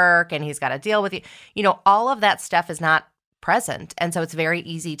work and he's got to deal with you. All of that stuff is not present. And so it's very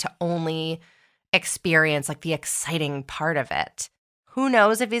easy to only experience like the exciting part of it. Who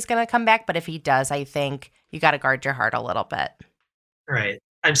knows if he's going to come back, but if he does, I think you got to guard your heart a little bit. Right.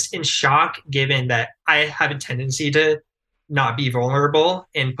 I'm in shock given that I have a tendency to not be vulnerable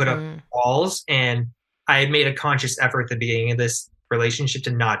and put up walls. And I made a conscious effort at the beginning of this relationship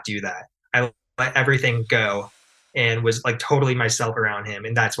to not do that. I let everything go and was like totally myself around him.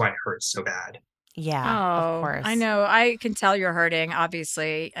 And that's why it hurts so bad. Yeah, of course. I know. I can tell you're hurting,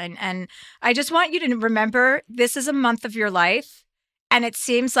 obviously. And I just want you to remember this is a month of your life. And it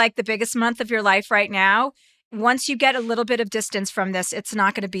seems like the biggest month of your life right now. Once you get a little bit of distance from this, it's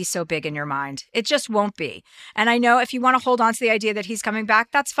not going to be so big in your mind. It just won't be. And I know if you want to hold on to the idea that he's coming back,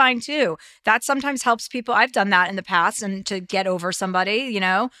 that's fine too. That sometimes helps people. I've done that in the past, and to get over somebody,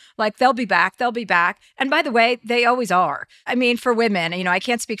 like they'll be back. And by the way, they always are. I mean, for women, I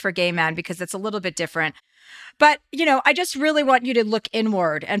can't speak for gay men because it's a little bit different. But, I just really want you to look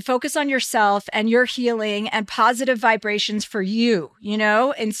inward and focus on yourself and your healing and positive vibrations for you,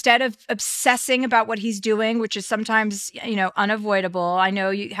 instead of obsessing about what he's doing, which is sometimes, unavoidable. I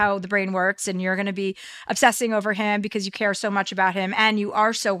know how the brain works, and you're going to be obsessing over him because you care so much about him and you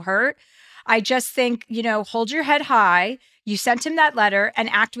are so hurt. I just think, hold your head high. You sent him that letter and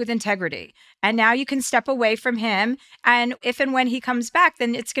act with integrity. And now you can step away from him. And if and when he comes back,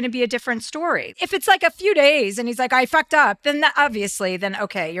 then it's going to be a different story. If it's like a few days and he's like, I fucked up, then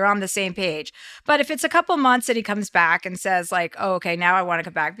okay, you're on the same page. But if it's a couple months and he comes back and says like, oh, okay, now I want to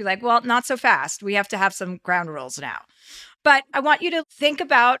come back, be like, well, not so fast. We have to have some ground rules now. But I want you to think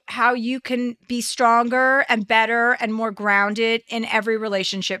about how you can be stronger and better and more grounded in every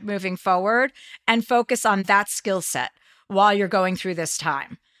relationship moving forward, and focus on that skill set while you're going through this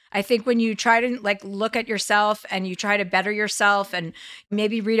time. I think when you try to like look at yourself and you try to better yourself and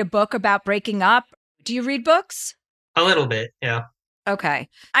maybe read a book about breaking up. Do you read books? A little bit, yeah. Okay.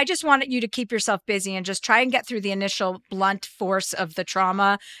 I just wanted you to keep yourself busy and just try and get through the initial blunt force of the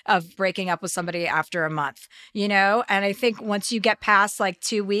trauma of breaking up with somebody after a month, And I think once you get past like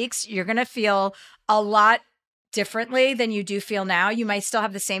 2 weeks, you're going to feel a lot differently than you do feel now. You might still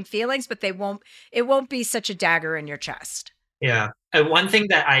have the same feelings, but it won't be such a dagger in your chest. Yeah. One thing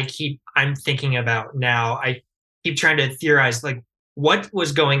that I'm thinking about now, I keep trying to theorize like what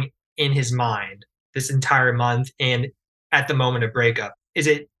was going in his mind this entire month and at the moment of breakup. Is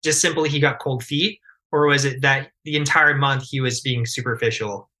it just simply he got cold feet, or was it that the entire month he was being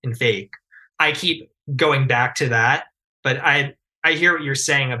superficial and fake? I keep going back to that, but I hear what you're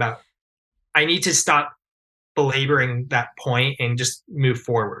saying about I need to stop belaboring that point and just move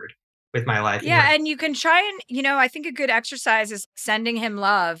forward with my life. Yeah. And you can try and, I think a good exercise is sending him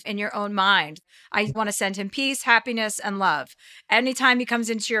love in your own mind. I want to send him peace, happiness, and love. Anytime he comes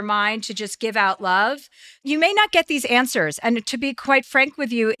into your mind to just give out love, you may not get these answers. And to be quite frank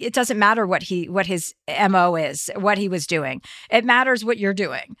with you, it doesn't matter what his MO is, what he was doing. It matters what you're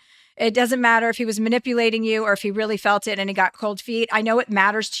doing. It doesn't matter if he was manipulating you or if he really felt it and he got cold feet. I know it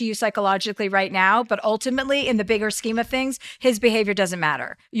matters to you psychologically right now, but ultimately, in the bigger scheme of things, his behavior doesn't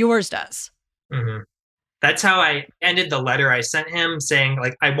matter. Yours does. Mm-hmm. That's how I ended the letter I sent him, saying,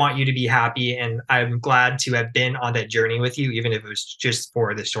 like, I want you to be happy and I'm glad to have been on that journey with you, even if it was just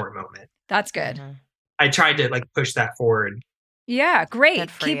for this short moment. That's good. Mm-hmm. I tried to push that forward. Yeah,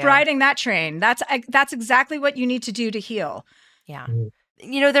 great. Keep you. riding that train. That's exactly what you need to do to heal. Yeah. Mm-hmm.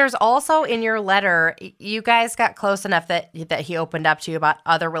 There's also in your letter, you guys got close enough that he opened up to you about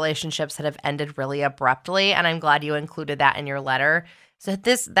other relationships that have ended really abruptly. And I'm glad you included that in your letter. So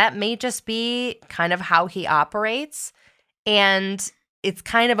that may just be kind of how he operates. And it's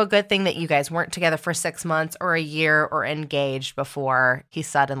kind of a good thing that you guys weren't together for 6 months or a year or engaged before he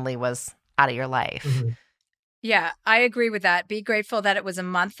suddenly was out of your life. Mm-hmm. Yeah, I agree with that. Be grateful that it was a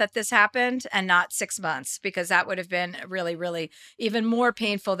month that this happened and not 6 months, because that would have been really, really even more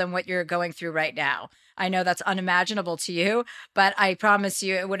painful than what you're going through right now. I know that's unimaginable to you, but I promise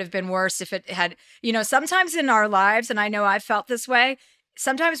you it would have been worse if it had, sometimes in our lives, and I know I've felt this way,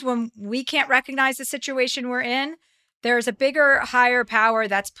 sometimes when we can't recognize the situation we're in, there's a bigger, higher power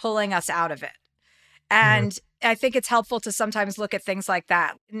that's pulling us out of it. And I think it's helpful to sometimes look at things like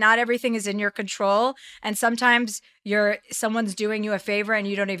that. Not everything is in your control. And sometimes someone's doing you a favor and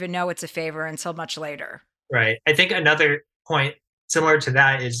you don't even know it's a favor until much later. Right. I think another point similar to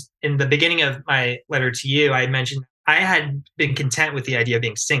that is in the beginning of my letter to you, I had mentioned I had been content with the idea of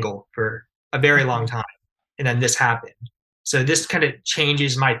being single for a very long time. And then this happened. So this kind of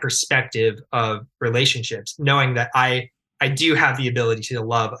changes my perspective of relationships, knowing that I do have the ability to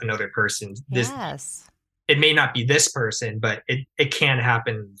love another person. Yes. It may not be this person, but it can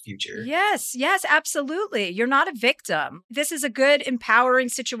happen in the future. Yes, absolutely. You're not a victim. This is a good, empowering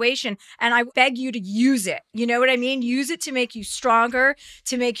situation. And I beg you to use it. You know what I mean? Use it to make you stronger,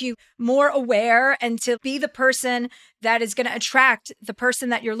 to make you more aware, and to be the person that is going to attract the person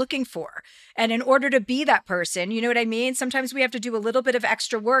that you're looking for. And in order to be that person, you know what I mean? Sometimes we have to do a little bit of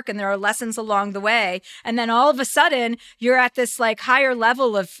extra work and there are lessons along the way. And then all of a sudden you're at this like higher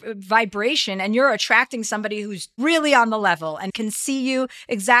level of vibration and you're attracting somebody who's really on the level and can see you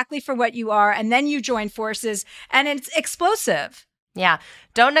exactly for what you are. And then you join forces and it's explosive. Yeah.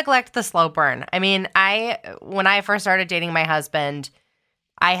 Don't neglect the slow burn. I mean, when I first started dating my husband,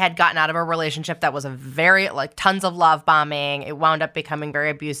 I had gotten out of a relationship that was tons of love bombing. It wound up becoming very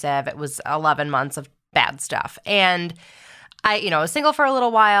abusive. It was 11 months of bad stuff. And I was single for a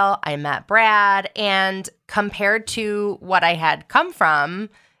little while. I met Brad, and compared to what I had come from,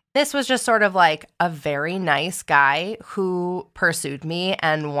 this was just sort of like a very nice guy who pursued me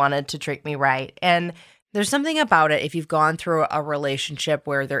and wanted to treat me right. And there's something about it, if you've gone through a relationship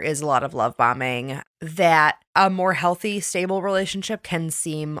where there is a lot of love bombing, that a more healthy, stable relationship can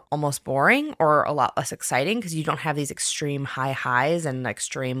seem almost boring or a lot less exciting because you don't have these extreme high highs and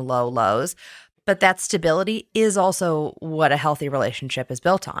extreme low lows. But that stability is also what a healthy relationship is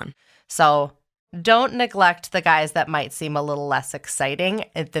built on. So don't neglect the guys that might seem a little less exciting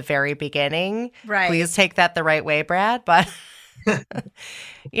at the very beginning. Right. Please take that the right way, Brad. But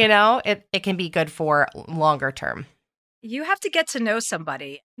it can be good for longer term. You have to get to know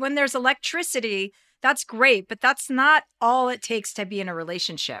somebody. When there's electricity, that's great, but that's not all it takes to be in a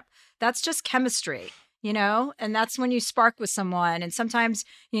relationship. That's just chemistry, and that's when you spark with someone. And sometimes,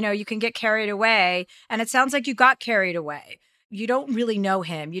 you can get carried away, and it sounds like you got carried away. You don't really know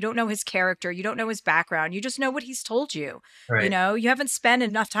him. You don't know his character. You don't know his background. You just know what he's told you. Right. You haven't spent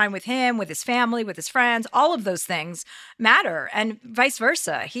enough time with him, with his family, with his friends. All of those things matter, and vice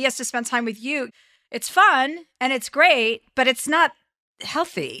versa. He has to spend time with you. It's fun and it's great, but it's not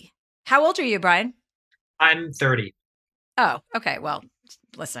healthy. How old are you, Brian? I'm 30. Oh, okay. Well,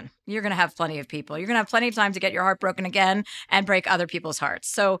 listen, you're going to have plenty of people. You're going to have plenty of time to get your heart broken again and break other people's hearts.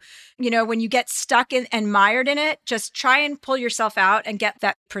 So, when you get stuck in and mired in it, just try and pull yourself out and get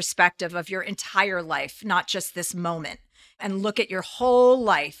that perspective of your entire life, not just this moment. And look at your whole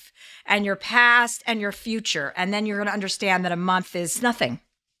life and your past and your future. And then you're going to understand that a month is nothing.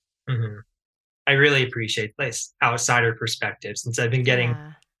 Mm-hmm. I really appreciate this outsider perspective since I've been getting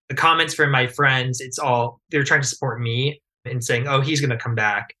the comments from my friends. They're trying to support me and saying, oh, he's going to come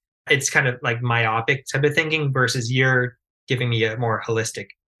back. It's kind of like myopic type of thinking versus you're giving me a more holistic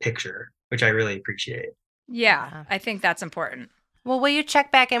picture, which I really appreciate. Yeah, I think that's important. Well, will you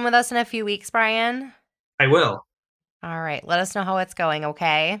check back in with us in a few weeks, Brian? I will. All right. Let us know how it's going,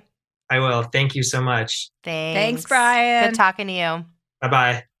 okay? I will. Thank you so much. Thanks, Brian. Good talking to you.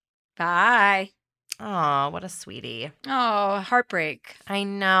 Bye-bye. Bye. Oh, what a sweetie. Oh, heartbreak. I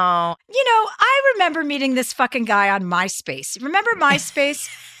know. I remember meeting this fucking guy on MySpace. Remember MySpace?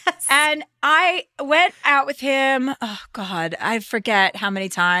 Yes. And I went out with him. Oh, God, I forget how many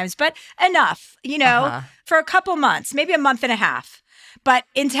times, but enough, for a couple months, maybe a month and a half. But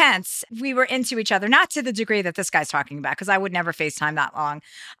intense. We were into each other, not to the degree that this guy's talking about, because I would never FaceTime that long.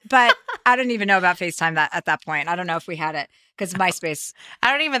 But I don't even know about FaceTime at that point. I don't know if we had it, because MySpace.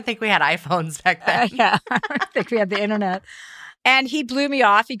 I don't even think we had iPhones back then. Yeah, I don't think we had the internet. And he blew me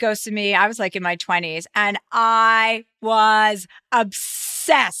off. He ghosted me. I was like in my 20s. And I was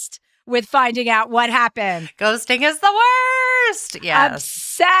obsessed with finding out what happened. Ghosting is the worst. Yes.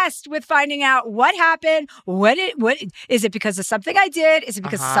 Obsessed with finding out what happened. What is it because of something I did? Is it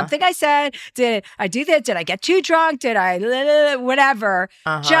because of something I said? Did I do that? Did I get too drunk? Did I whatever?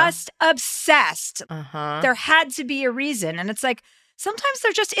 Just obsessed. There had to be a reason. And it's like, sometimes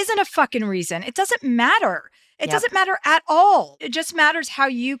there just isn't a fucking reason. It doesn't matter. It doesn't matter at all. It just matters how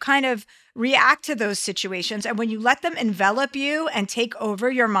you kind of react to those situations. And when you let them envelop you and take over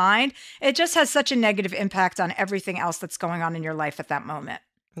your mind, it just has such a negative impact on everything else that's going on in your life at that moment.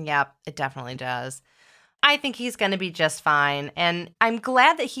 Yep, it definitely does. I think he's going to be just fine. And I'm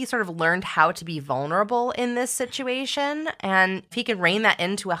glad that he sort of learned how to be vulnerable in this situation. And if he can rein that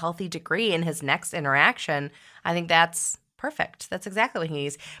into a healthy degree in his next interaction, I think that's perfect. That's exactly what he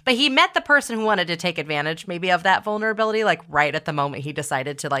needs. But he met the person who wanted to take advantage maybe of that vulnerability, like right at the moment he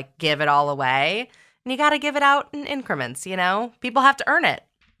decided to like give it all away. And you got to give it out in increments, you know? People have to earn it.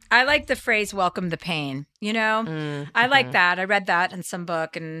 I like the phrase welcome the pain, you know? I like that. I read that in some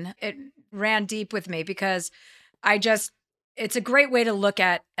book and it ran deep with me because it's a great way to look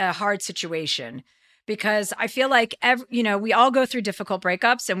at a hard situation because I feel like, we all go through difficult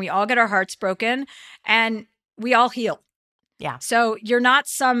breakups and we all get our hearts broken and we all heal. Yeah. So you're not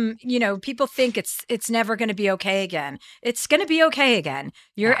people think it's never going to be okay again. It's going to be okay again.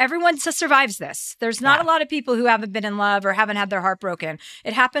 Everyone survives this. There's not a lot of people who haven't been in love or haven't had their heart broken.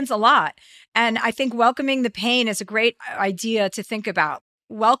 It happens a lot. And I think welcoming the pain is a great idea to think about.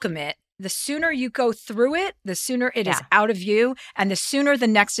 Welcome it. The sooner you go through it, the sooner it is out of you, and the sooner the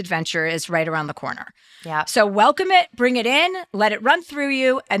next adventure is right around the corner. Yeah. So welcome it, bring it in, let it run through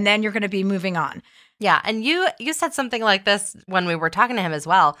you, and then you're going to be moving on. Yeah, and you said something like this when we were talking to him as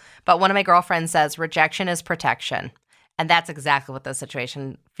well, but one of my girlfriends says rejection is protection. And that's exactly what the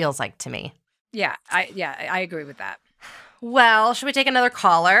situation feels like to me. Yeah, I agree with that. Well, should we take another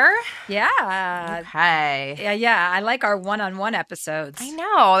caller? Yeah. Okay. Yeah, I like our one-on-one episodes. I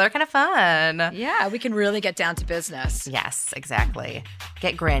know, they're kind of fun. Yeah, we can really get down to business. Yes, exactly.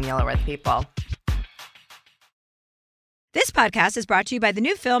 Get granular with people. This podcast is brought to you by the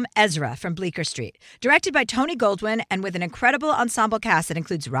new film Ezra from Bleecker Street, directed by Tony Goldwyn and with an incredible ensemble cast that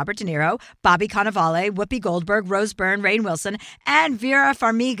includes Robert De Niro, Bobby Cannavale, Whoopi Goldberg, Rose Byrne, Rainn Wilson, and Vera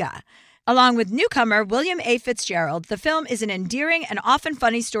Farmiga. Along with newcomer William A. Fitzgerald, the film is an endearing and often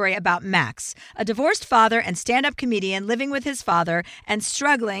funny story about Max, a divorced father and stand-up comedian living with his father and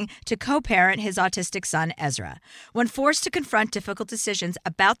struggling to co-parent his autistic son, Ezra. When forced to confront difficult decisions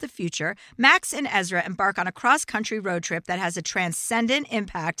about the future, Max and Ezra embark on a cross-country road trip that has a transcendent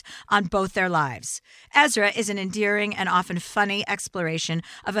impact on both their lives. Ezra is an endearing and often funny exploration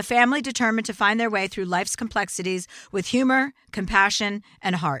of a family determined to find their way through life's complexities with humor, compassion,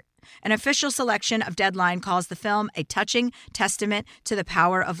 and heart. An official selection of Deadline calls the film a touching testament to the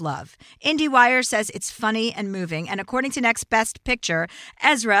power of love. IndieWire says it's funny and moving, and according to Next Best Picture,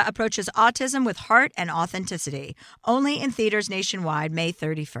 Ezra approaches autism with heart and authenticity. Only in theaters nationwide, May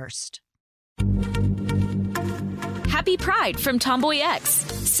 31st. Happy Pride from Tomboy X,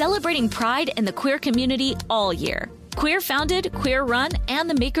 celebrating pride and the queer community all year. Queer founded, queer run, and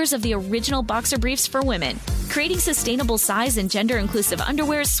the makers of the original boxer briefs for women, creating sustainable size and gender inclusive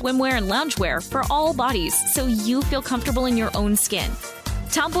underwear, swimwear, and loungewear for all bodies so you feel comfortable in your own skin.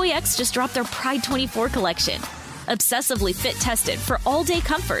 Tomboy X just dropped their Pride 24 collection. Obsessively fit tested for all day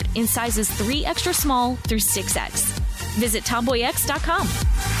comfort in sizes 3 extra small through 6X. Visit tomboyx.com.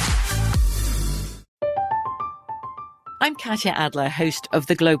 I'm Katya Adler, host of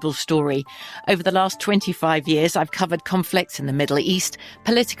The Global Story. Over the last 25 years, I've covered conflicts in the Middle East,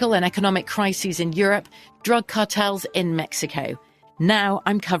 political and economic crises in Europe, drug cartels in Mexico. Now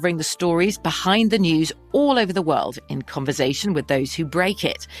I'm covering the stories behind the news all over the world in conversation with those who break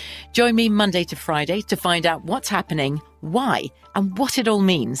it. Join me Monday to Friday to find out what's happening, why, and what it all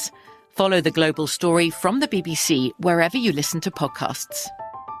means. Follow The Global Story from the BBC wherever you listen to podcasts.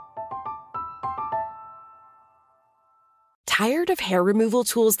 Tired of hair removal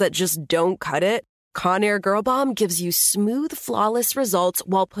tools that just don't cut it? Conair Girl Bomb gives you smooth, flawless results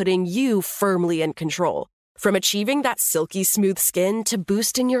while putting you firmly in control. From achieving that silky smooth skin to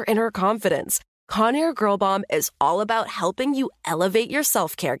boosting your inner confidence, Conair Girl Bomb is all about helping you elevate your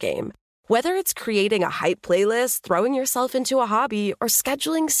self-care game. Whether it's creating a hype playlist, throwing yourself into a hobby, or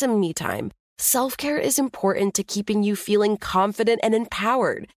scheduling some me time, self-care is important to keeping you feeling confident and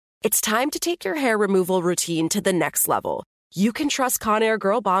empowered. It's time to take your hair removal routine to the next level. You can trust Conair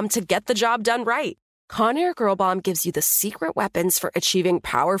Girl Bomb to get the job done right. Conair Girl Bomb gives you the secret weapons for achieving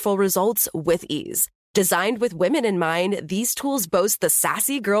powerful results with ease. Designed with women in mind, these tools boast the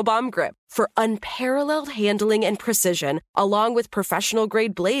sassy Girl Bomb grip for unparalleled handling and precision, along with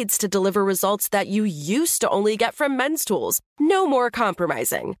professional-grade blades to deliver results that you used to only get from men's tools. No more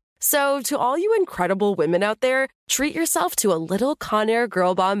compromising. So, to all you incredible women out there, treat yourself to a little Conair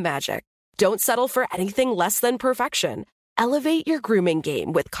Girl Bomb magic. Don't settle for anything less than perfection. Elevate your grooming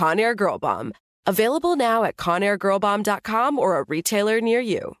game with Conair Girl Bomb. Available now at ConairGirlBomb.com or a retailer near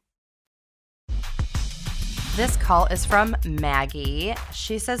you. This call is from Maggie.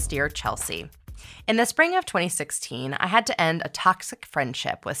 She says, Dear Chelsea, in the spring of 2016, I had to end a toxic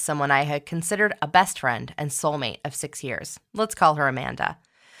friendship with someone I had considered a best friend and soulmate of 6 years. Let's call her Amanda.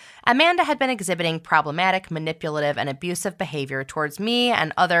 Amanda had been exhibiting problematic, manipulative, and abusive behavior towards me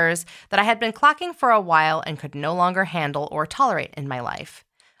and others that I had been clocking for a while and could no longer handle or tolerate in my life.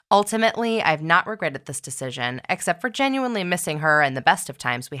 Ultimately, I've not regretted this decision, except for genuinely missing her and the best of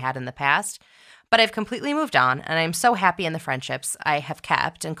times we had in the past. But I've completely moved on, and I'm so happy in the friendships I have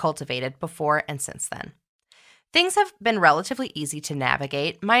kept and cultivated before and since then. Things have been relatively easy to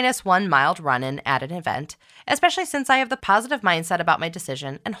navigate, minus one mild run-in at an event, especially since I have the positive mindset about my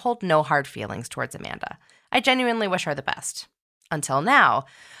decision and hold no hard feelings towards Amanda. I genuinely wish her the best. Until now,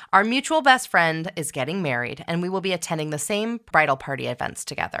 our mutual best friend is getting married, and we will be attending the same bridal party events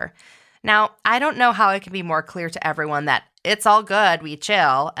together. Now, I don't know how it can be more clear to everyone that it's all good, we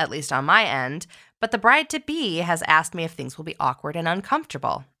chill, at least on my end, but the bride-to-be has asked me if things will be awkward and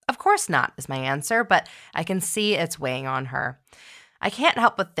uncomfortable. Of course not, is my answer, but I can see it's weighing on her. I can't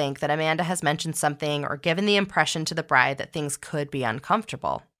help but think that Amanda has mentioned something or given the impression to the bride that things could be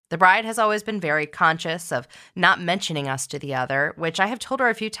uncomfortable. The bride has always been very conscious of not mentioning us to the other, which I have told her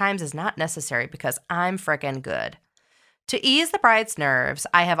a few times is not necessary because I'm frickin' good. To ease the bride's nerves,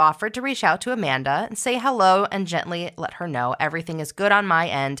 I have offered to reach out to Amanda and say hello and gently let her know everything is good on my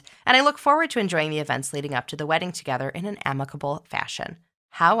end, and I look forward to enjoying the events leading up to the wedding together in an amicable fashion.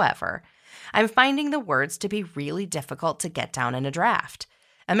 However, I'm finding the words to be really difficult to get down in a draft.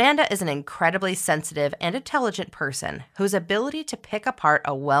 Amanda is an incredibly sensitive and intelligent person whose ability to pick apart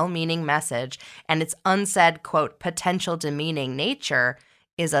a well-meaning message and its unsaid, quote, potential demeaning nature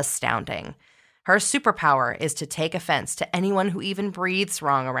is astounding. Her superpower is to take offense to anyone who even breathes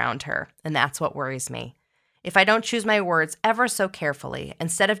wrong around her, and that's what worries me. If I don't choose my words ever so carefully,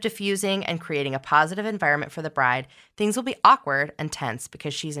 instead of diffusing and creating a positive environment for the bride, things will be awkward and tense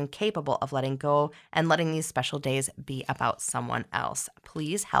because she's incapable of letting go and letting these special days be about someone else.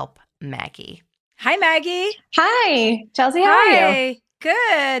 Please help, Maggie. Hi, Maggie. Hi, Chelsea. How are you?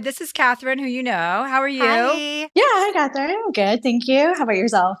 Good. This is Catherine, who you know. How are you? Hi. Yeah, I got there. I'm good. Thank you. How about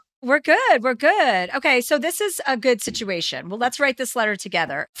yourself? We're good. We're good. Okay, so this is a good situation. Well, let's write this letter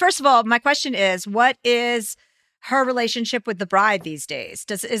together. First of all, my question is, what is her relationship with the bride these days?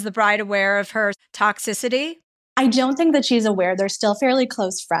 Is the bride aware of her toxicity? I don't think that she's aware. They're still fairly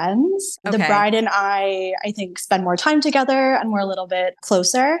close friends. Okay. The bride and I think, spend more time together and we're a little bit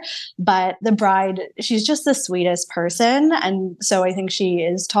closer. But the bride, she's just the sweetest person. And so I think she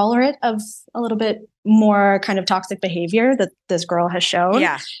is tolerant of a little bit more kind of toxic behavior that this girl has shown.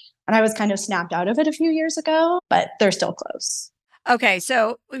 Yeah. And I was kind of snapped out of it a few years ago, but they're still close. Okay,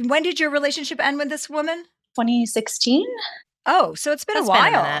 so when did your relationship end with this woman? 2016. Oh, so it's been That's a while.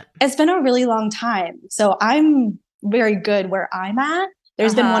 been a minute. It's been a really long time. So I'm very good where I'm at.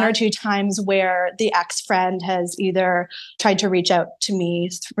 There's been one or two times where the ex-friend has either tried to reach out to me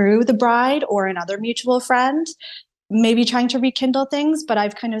through the bride or another mutual friend, maybe trying to rekindle things. But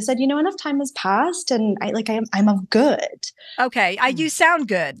I've kind of said, enough time has passed and I'm of good. Okay. You sound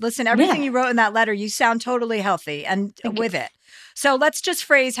good. Listen, everything you wrote in that letter, you sound totally healthy and with it. So let's just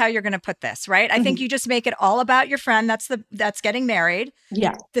phrase how you're going to put this, right? I think you just make it all about your friend that's getting married.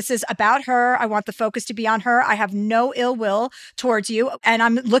 Yeah. This is about her. I want the focus to be on her. I have no ill will towards you. And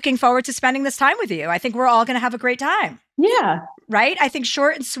I'm looking forward to spending this time with you. I think we're all going to have a great time. Yeah. Right? I think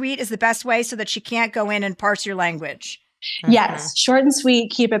short and sweet is the best way so that she can't go in and parse your language. Yes. Short and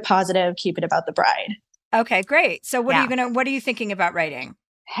sweet. Keep it positive. Keep it about the bride. Okay, great. So what are you thinking about writing?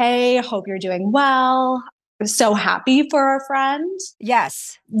 Hey, hope you're doing well. So happy for our friend.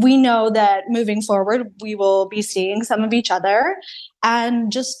 Yes. We know that moving forward, we will be seeing some of each other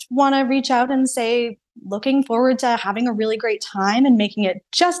and just want to reach out and say, looking forward to having a really great time and making it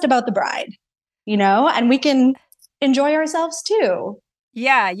just about the bride, and we can enjoy ourselves too.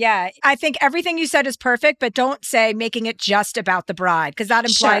 Yeah. I think everything you said is perfect, but don't say making it just about the bride because that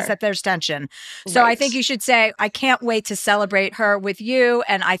implies that there's tension. So I think you should say, I can't wait to celebrate her with you.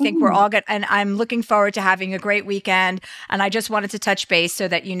 And I think we're all good. And I'm looking forward to having a great weekend. And I just wanted to touch base so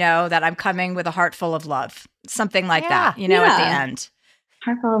that you know that I'm coming with a heart full of love. Something like that, at the end.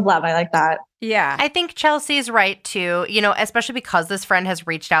 Heart full of love. I like that. Yeah. I think Chelsea's right too, especially because this friend has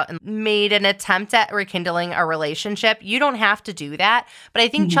reached out and made an attempt at rekindling a relationship. You don't have to do that. But I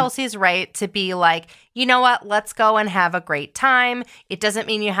think Chelsea's right to be like, you know what, let's go and have a great time. It doesn't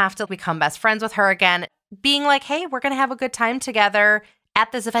mean you have to become best friends with her again. Being like, hey, we're going to have a good time together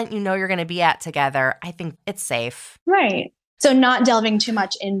at this event you're going to be at together. I think it's safe. Right. So not delving too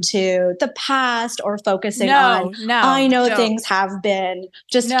much into the past or focusing on, I know things have been,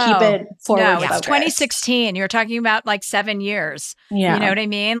 just keep it forward. No, it's 2016. You're talking about like 7 years. Yeah. You know what I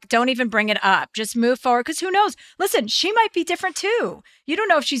mean? Don't even bring it up. Just move forward. Because who knows? Listen, she might be different too. You don't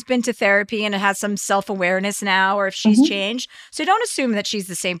know if she's been to therapy and has some self-awareness now or if she's changed. So don't assume that she's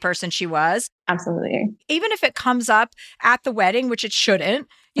the same person she was. Absolutely. Even if it comes up at the wedding, which it shouldn't,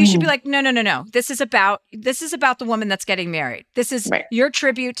 you should be like, no. This is about the woman that's getting married. This is your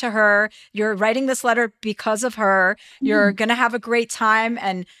tribute to her. You're writing this letter because of her. You're going to have a great time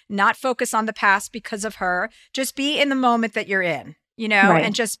and not focus on the past because of her. Just be in the moment that you're in,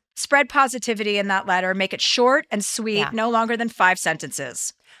 and just spread positivity in that letter. Make it short and sweet, no longer than 5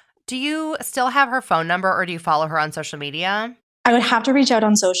 sentences. Do you still have her phone number or do you follow her on social media? I would have to reach out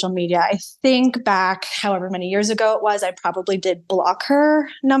on social media. I think back however many years ago it was, I probably did block her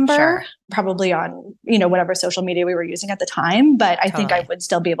number, probably on, whatever social media we were using at the time. But I think I would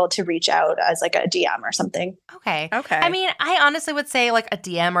still be able to reach out as like a DM or something. Okay. I mean, I honestly would say like a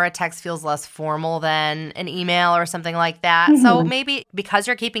DM or a text feels less formal than an email or something like that. So maybe because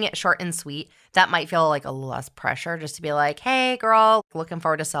you're keeping it short and sweet, that might feel like a little less pressure just to be like, hey, girl, looking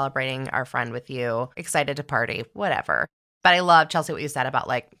forward to celebrating our friend with you. Excited to party, whatever. But I love, Chelsea, what you said about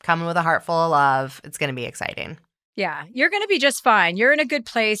like coming with a heart full of love. It's going to be exciting. Yeah, you're going to be just fine. You're in a good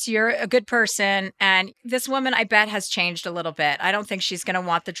place. You're a good person. And this woman, I bet, has changed a little bit. I don't think she's going to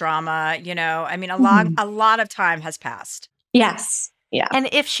want the drama. I mean, a lot of time has passed. Yes. Yeah. And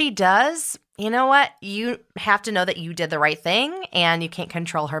if she does, you know what? You have to know that you did the right thing and you can't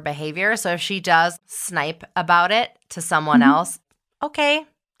control her behavior. So if she does snipe about it to someone else, okay,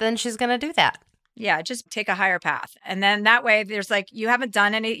 then she's going to do that. Yeah, just take a higher path. And then that way there's like, you haven't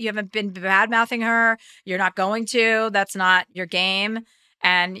been bad mouthing her. You're not going to. That's not your game.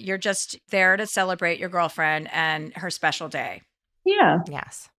 And you're just there to celebrate your girlfriend and her special day. Yeah.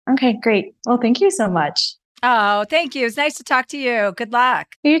 Yes. Okay, great. Well, thank you so much. Oh, thank you. It's nice to talk to you. Good luck.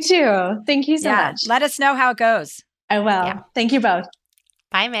 You too. Thank you so much. Let us know how it goes. I will. Yeah. Thank you both.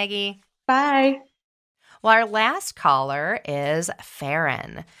 Bye, Maggie. Bye. Well, our last caller is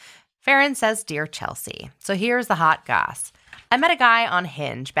Farron. Farron says, Dear Chelsea, so here's the hot goss. I met a guy on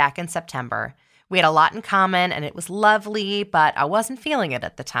Hinge back in September. We had a lot in common and it was lovely, but I wasn't feeling it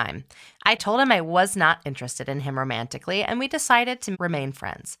at the time. I told him I was not interested in him romantically and we decided to remain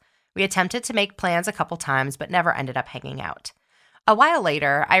friends. We attempted to make plans a couple times but never ended up hanging out. A while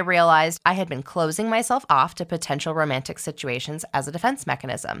later, I realized I had been closing myself off to potential romantic situations as a defense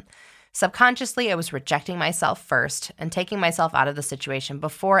mechanism. Subconsciously, I was rejecting myself first and taking myself out of the situation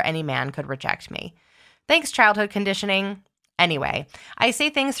before any man could reject me. Thanks, childhood conditioning. Anyway, I see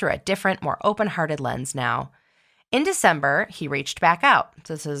things through a different, more open-hearted lens now. In December, he reached back out.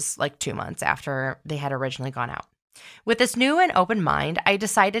 This is like 2 months after they had originally gone out. With this new and open mind, I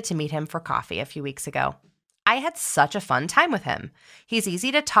decided to meet him for coffee a few weeks ago. I had such a fun time with him. He's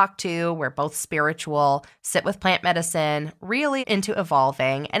easy to talk to, we're both spiritual, sit with plant medicine, really into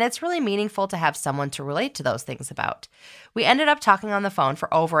evolving, and it's really meaningful to have someone to relate to those things about. We ended up talking on the phone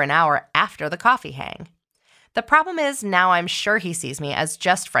for over an hour after the coffee hang. The problem is now I'm sure he sees me as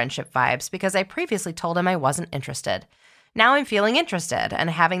just friendship vibes because I previously told him I wasn't interested. Now I'm feeling interested and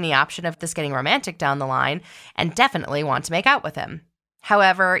having the option of this getting romantic down the line and definitely want to make out with him.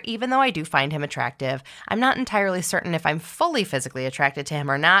 However, even though I do find him attractive, I'm not entirely certain if I'm fully physically attracted to him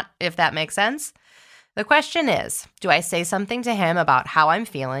or not, if that makes sense. The question is, do I say something to him about how I'm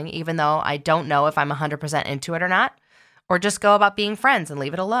feeling, even though I don't know if I'm 100% into it or not? Or just go about being friends and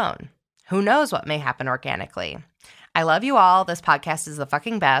leave it alone? Who knows what may happen organically? I love you all. This podcast is the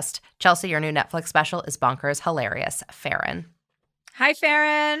fucking best. Chelsea, your new Netflix special is bonkers hilarious. Farron. Hi,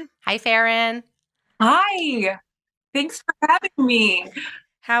 Farron. Hi, Farron. Hi. Thanks for having me.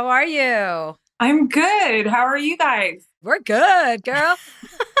 How are you? I'm good. How are you guys? We're good, girl.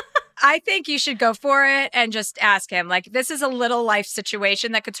 I think you should go for it and just ask him. Like, this is a little life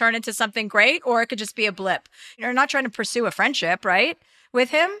situation that could turn into something great, or it could just be a blip. You're not trying to pursue a friendship, right? With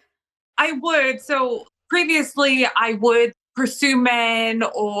him? I would. So previously, I would pursue men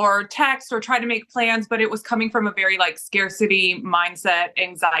or text or try to make plans, but it was coming from a very like scarcity mindset,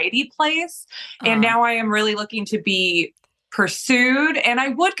 anxiety place. And now I am really looking to be pursued. And I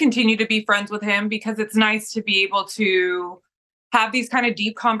would continue to be friends with him because it's nice to be able to have these kind of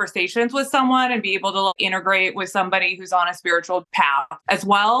deep conversations with someone and be able to integrate with somebody who's on a spiritual path as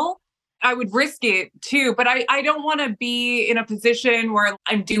well. I would risk it too, but I don't want to be in a position where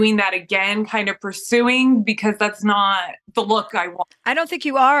I'm doing that again, kind of pursuing, because that's not the look I want. I don't think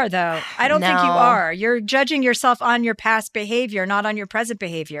you are, though. I don't think you No. are. You're judging yourself on your past behavior, not on your present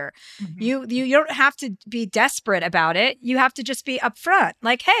behavior. You don't have to be desperate about it. You have to just be upfront.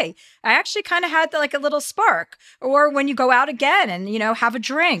 Like, hey, I actually kind of had like a little spark. Or when you go out again and, have a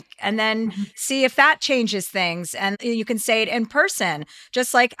drink and then see if that changes things. And you can say it in person,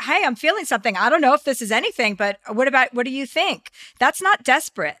 just like, hey, I'm feeling something. I don't know if this is anything, but what do you think? That's not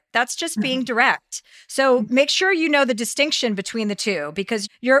desperate. That's just being direct. So make sure you know the distinction between the two, because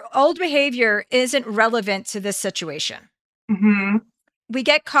your old behavior isn't relevant to this situation. Mm-hmm. We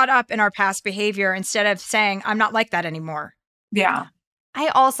get caught up in our past behavior instead of saying, I'm not like that anymore. Yeah. I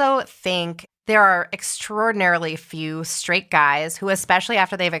also think there are extraordinarily few straight guys who, especially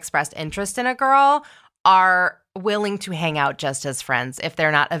after they've expressed interest in a girl, are willing to hang out just as friends if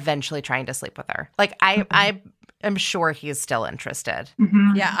they're not eventually trying to sleep with her. Like, I am sure he's still interested.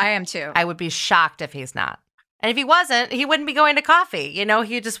 Mm-hmm. Yeah, I am too. I would be shocked if he's not. And if he wasn't, he wouldn't be going to coffee.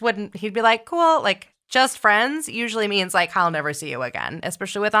 He just wouldn't. He'd be like, cool, like, just friends usually means like, I'll never see you again,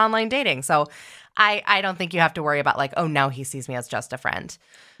 especially with online dating. So I don't think you have to worry about like, oh, now he sees me as just a friend.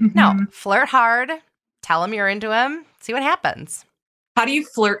 Mm-hmm. No, flirt hard, tell him you're into him, see what happens. How do you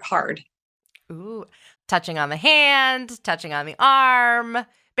flirt hard? Ooh, touching on the hand, touching on the arm.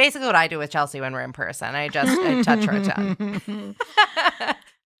 Basically what I do with Chelsea when we're in person. I touch her a ton.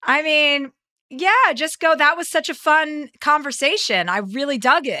 I mean, yeah, just go, that was such a fun conversation. I really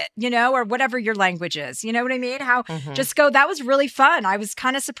dug it, or whatever your language is. You know what I mean? Just go, that was really fun. I was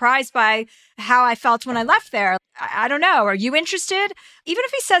kind of surprised by how I felt when I left there. I don't know. Are you interested? Even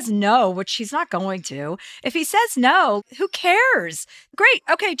if he says no, which he's not going to, if he says no, who cares? Great.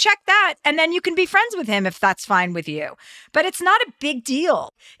 Okay, check that. And then you can be friends with him if that's fine with you. But it's not a big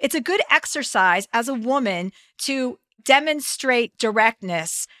deal. It's a good exercise as a woman to demonstrate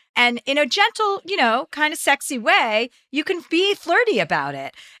directness. And in a gentle, kind of sexy way, you can be flirty about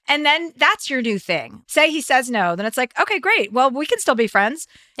it. And then that's your new thing. Say he says no, then it's like, okay, great. Well, we can still be friends.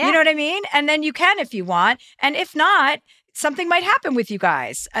 Yeah. You know what I mean? And then you can if you want. And if not, something might happen with you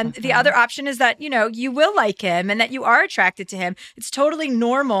guys. And the other option is that, you will like him and that you are attracted to him. It's totally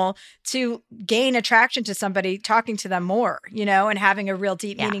normal to gain attraction to somebody, talking to them more, and having a real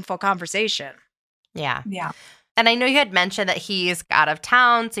deep, meaningful conversation. Yeah. Yeah. And I know you had mentioned that he's out of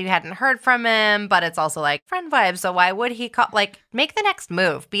town, so you hadn't heard from him, but it's also like friend vibes. So why would he call? Like, make the next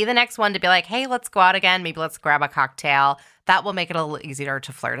move. Be the next one to be like, hey, let's go out again. Maybe let's grab a cocktail. That will make it a little easier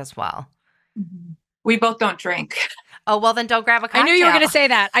to flirt as well. We both don't drink. Oh, well, then don't grab a cocktail. I knew you were going to say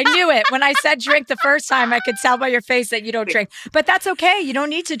that. I knew it. When I said drink the first time, I could tell by your face that you don't drink. But that's okay. You don't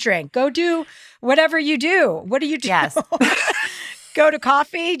need to drink. Go do whatever you do. What do you do? Yes. Go to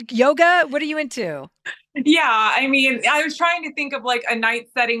coffee, yoga. What are you into? Yeah, I mean, I was trying to think of like a night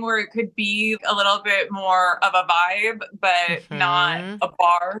setting where it could be a little bit more of a vibe, but not a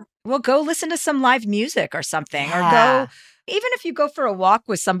bar. Well, go listen to some live music or something, or Yeah. go. Even if you go for a walk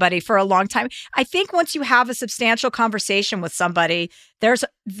with somebody for a long time, I think once you have a substantial conversation with somebody,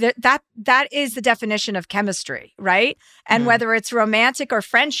 that is the definition of chemistry, right? And whether it's romantic or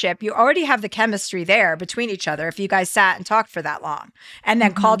friendship, you already have the chemistry there between each other if you guys sat and talked for that long and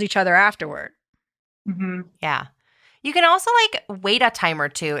then called each other afterward. Mm-hmm. Yeah. You can also like wait a time or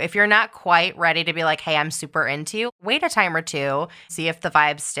two. If you're not quite ready to be like, hey, I'm super into you, wait a time or two, see if the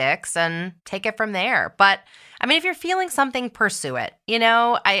vibe sticks and take it from there. But I mean, if you're feeling something, pursue it.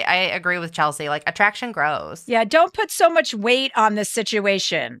 I agree with Chelsea. Like, attraction grows. Yeah, don't put so much weight on this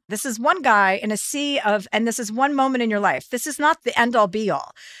situation. This is one guy in a sea of, and this is one moment in your life. This is not the end all be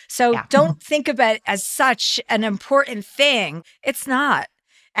all. So don't think of it as such an important thing. It's not.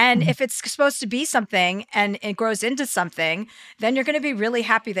 And if it's supposed to be something and it grows into something, then you're going to be really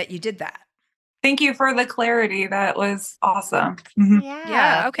happy that you did that. Thank you for the clarity. That was awesome.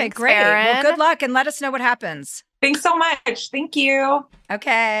 Yeah. Okay, Thanks, great. Farron. Well, good luck and let us know what happens. Thanks so much. Thank you.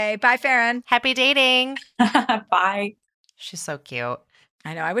 Okay. Bye, Farron. Happy dating. Bye. She's so cute.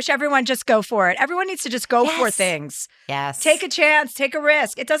 I know. I wish everyone just go for it. Everyone needs to just go for things. Yes. Take a chance, take a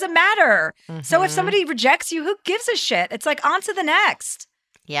risk. It doesn't matter. So if somebody rejects you, who gives a shit? It's like on to the next.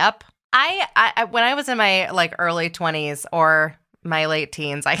 Yep. I when I was in my like early 20s or my late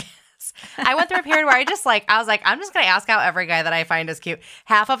teens, I went through a period where I was like, I'm just going to ask out every guy that I find is cute.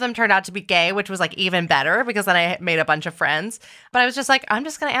 Half of them turned out to be gay, which was like even better because then I made a bunch of friends. But I was just like, I'm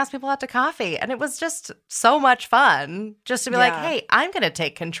just going to ask people out to coffee. And it was just so much fun just to be like, hey, I'm going to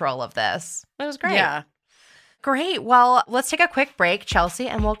take control of this. It was great. Yeah. Great. Well, let's take a quick break, Chelsea,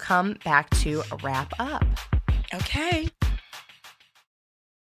 and we'll come back to wrap up. Okay.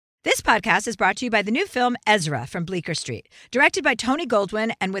 This podcast is brought to you by the new film Ezra from Bleecker Street, directed by Tony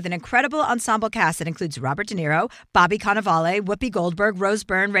Goldwyn and with an incredible ensemble cast that includes Robert De Niro, Bobby Cannavale, Whoopi Goldberg, Rose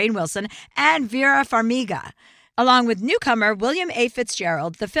Byrne, Rainn Wilson, and Vera Farmiga. Along with newcomer William A.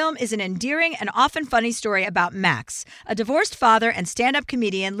 Fitzgerald, the film is an endearing and often funny story about Max, a divorced father and stand-up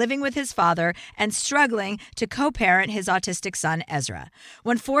comedian living with his father and struggling to co-parent his autistic son, Ezra.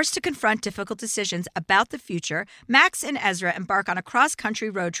 When forced to confront difficult decisions about the future, Max and Ezra embark on a cross-country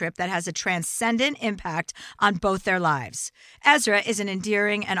road trip that has a transcendent impact on both their lives. Ezra is an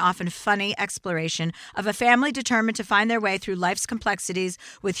endearing and often funny exploration of a family determined to find their way through life's complexities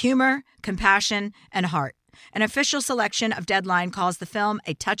with humor, compassion, and heart. An official selection of Deadline calls the film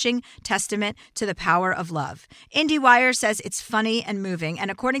a touching testament to the power of love. IndieWire says it's funny and moving,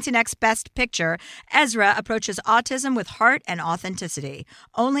 and according to Next Best Picture, Ezra approaches autism with heart and authenticity.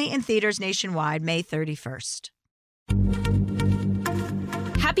 Only in theaters nationwide, May 31st.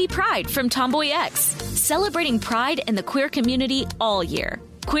 Happy Pride from Tomboy X, celebrating pride and the queer community all year.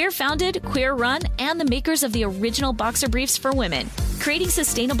 Queer founded, queer run, and the makers of the original boxer briefs for women, creating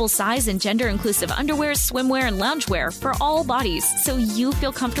sustainable size and gender inclusive underwear, swimwear, and loungewear for all bodies so you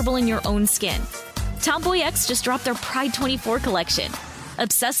feel comfortable in your own skin. Tomboy X just dropped their Pride 24 collection.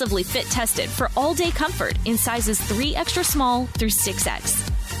 Obsessively fit tested for all day comfort in sizes 3 extra small through 6X.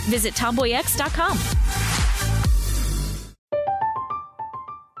 Visit tomboyx.com.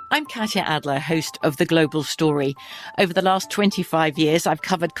 I'm Katya Adler, host of The Global Story. Over the last 25 years, I've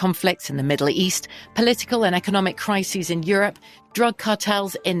covered conflicts in the Middle East, political and economic crises in Europe, drug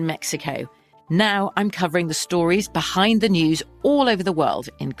cartels in Mexico. Now I'm covering the stories behind the news all over the world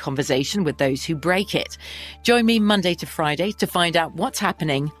in conversation with those who break it. Join me Monday to Friday to find out what's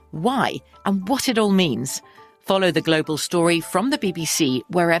happening, why, and what it all means. Follow The Global Story from the BBC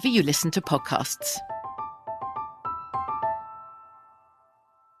wherever you listen to podcasts.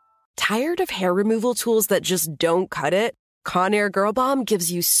 Tired of hair removal tools that just don't cut it? Conair Girl Bomb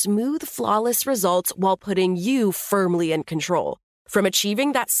gives you smooth, flawless results while putting you firmly in control. From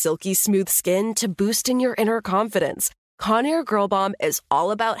achieving that silky smooth skin to boosting your inner confidence, Conair Girl Bomb is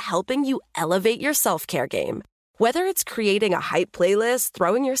all about helping you elevate your self-care game. Whether it's creating a hype playlist,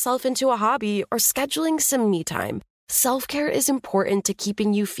 throwing yourself into a hobby, or scheduling some me time, self-care is important to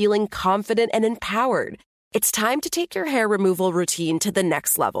keeping you feeling confident and empowered. It's time to take your hair removal routine to the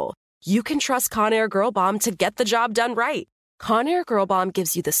next level. You can trust Conair Girl Bomb to get the job done right. Conair Girl Bomb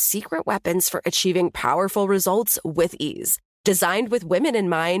gives you the secret weapons for achieving powerful results with ease. Designed with women in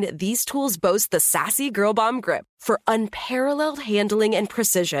mind, these tools boast the sassy Girl Bomb grip for unparalleled handling and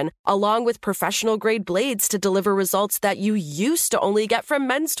precision, along with professional-grade blades to deliver results that you used to only get from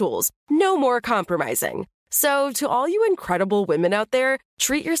men's tools. No more compromising. So, to all you incredible women out there,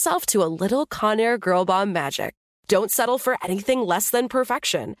 treat yourself to a little Conair Girl Bomb magic. Don't settle for anything less than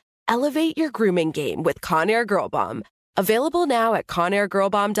perfection. Elevate your grooming game with Conair Girl Bomb. Available now at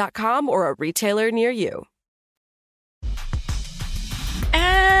ConairGirlBomb.com or a retailer near you.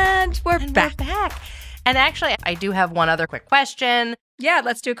 And we're back. And actually, I do have one other quick question. Yeah,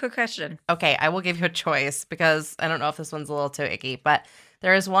 let's do a quick question. Okay, I will give you a choice because I don't know if this one's a little too icky, but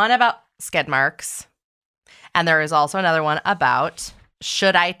there is one about skid marks. And there is also another one about,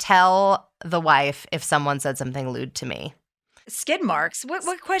 should I tell the wife if someone said something lewd to me? Skid marks?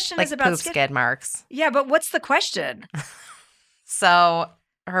 What question like is about skid marks? Yeah, but what's the question? So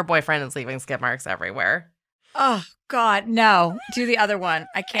her boyfriend is leaving skid marks everywhere. Oh, God, no. Do the other one.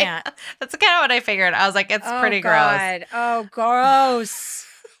 I can't. That's kind of what I figured. I was like, it's pretty gross. Oh, gross.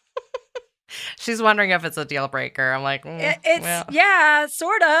 She's wondering if it's a deal breaker. I'm like, yeah,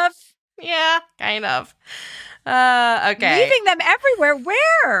 sort of. Yeah, kind of. Okay. Leaving them everywhere.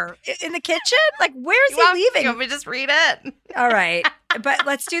 Where? In the kitchen? Like, where's he leaving? You want me to just read it? All right. But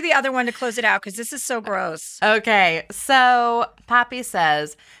let's do the other one to close it out because this is so gross. Okay. So Poppy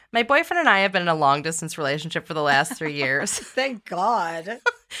says, my boyfriend and I have been in a long-distance relationship for the last 3 years. Thank God.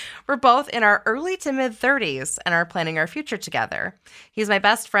 We're both in our early to mid-30s and are planning our future together. He's my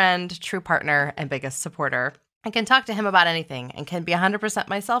best friend, true partner, and biggest supporter. I can talk to him about anything and can be 100%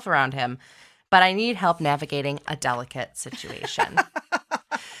 myself around him, but I need help navigating a delicate situation.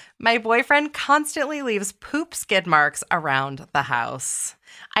 My boyfriend constantly leaves poop skid marks around the house.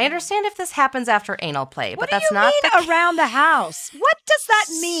 I understand if this happens after anal play, but that's not around the house. What does that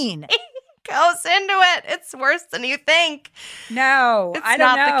mean? He goes into it. It's worse than you think. No, I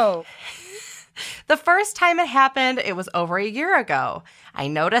don't know. The first time it happened, it was over a year ago. I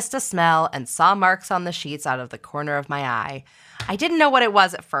noticed a smell and saw marks on the sheets out of the corner of my eye. I didn't know what it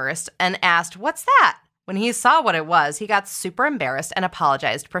was at first and asked, "What's that?" When he saw what it was, he got super embarrassed and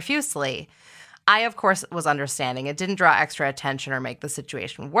apologized profusely. I, of course, was understanding. It didn't draw extra attention or make the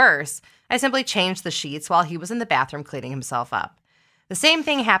situation worse. I simply changed the sheets while he was in the bathroom cleaning himself up. The same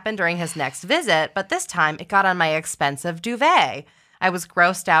thing happened during his next visit, but this time it got on my expensive duvet. I was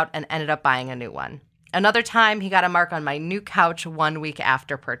grossed out and ended up buying a new one. Another time, he got a mark on my new couch 1 week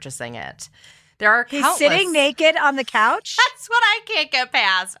after purchasing it. There are He's sitting naked on the couch? That's what I can't get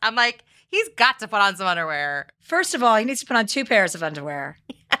past. I'm like, he's got to put on some underwear. First of all, he needs to put on 2 pairs of underwear.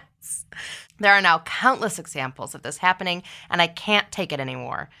 Yes. There are now countless examples of this happening, and I can't take it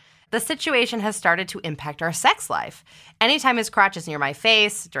anymore. The situation has started to impact our sex life. Anytime his crotch is near my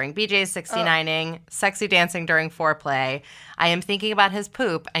face, during BJ's 69ing, sexy dancing during foreplay, I am thinking about his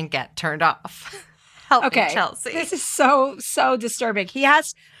poop and get turned off. Help me, Chelsea. This is so disturbing.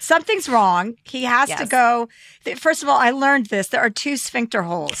 Something's wrong. He has to go. First of all, I learned this. There are 2 sphincter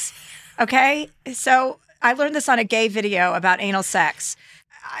holes. Okay? So I learned this on a gay video about anal sex.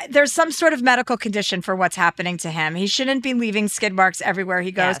 There's some sort of medical condition for what's happening to him. He shouldn't be leaving skid marks everywhere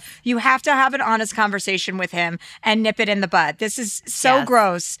he goes. Yes. You have to have an honest conversation with him and nip it in the bud. This is so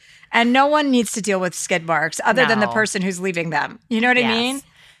gross. And no one needs to deal with skid marks other than the person who's leaving them. You know what I mean?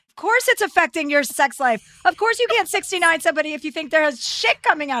 Of course it's affecting your sex life. Of course you can't 69 somebody if you think there's shit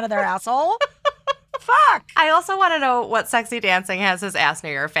coming out of their asshole. Fuck. I also want to know what sexy dancing has his ass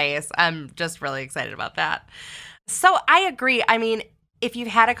near your face. I'm just really excited about that. So I agree. I mean, if you've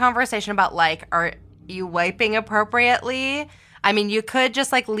had a conversation about, like, are you wiping appropriately? I mean, you could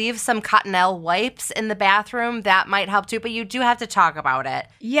just, like, leave some Cottonelle wipes in the bathroom. That might help, too. But you do have to talk about it.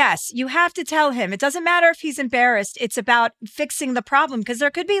 Yes, you have to tell him. It doesn't matter if he's embarrassed. It's about fixing the problem because there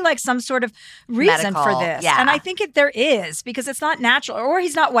could be, like, some sort of reason for this. Yeah. And I think there is because it's not natural or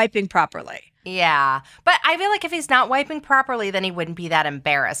he's not wiping properly. Yeah. But I feel like if he's not wiping properly, then he wouldn't be that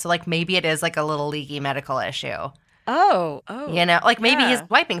embarrassed. So, like, maybe it is, like, a little leaky medical issue. Oh. You know, like maybe he's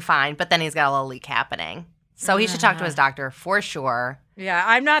wiping fine, but then he's got a little leak happening. So he should talk to his doctor for sure. Yeah,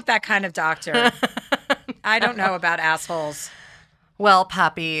 I'm not that kind of doctor. I don't know about assholes. Well,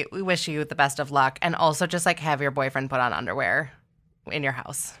 Poppy, we wish you the best of luck. And also just like have your boyfriend put on underwear in your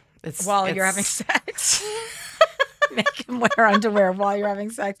house. While you're having sex. Make him wear underwear while you're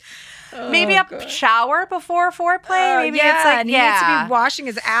having sex. Maybe a shower before foreplay. Maybe it's like, and he needs to be washing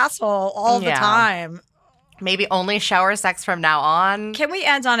his asshole all the time. Maybe only shower sex from now on. Can we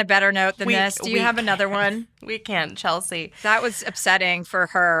end on a better note than this? Do you have another one? We can, Chelsea. That was upsetting for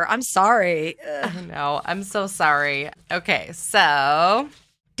her. I'm sorry. I know. I'm so sorry. Okay, so,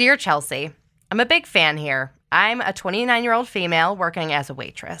 dear Chelsea, I'm a big fan here. I'm a 29-year-old female working as a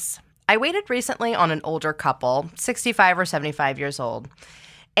waitress. I waited recently on an older couple, 65 or 75 years old.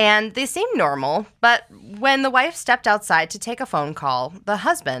 And they seemed normal, but when the wife stepped outside to take a phone call, the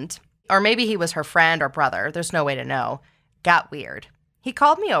husband, or maybe he was her friend or brother, there's no way to know, got weird. He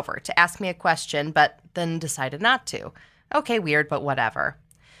called me over to ask me a question, but then decided not to. Okay, weird, but whatever.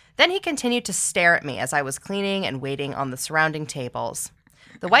 Then he continued to stare at me as I was cleaning and waiting on the surrounding tables.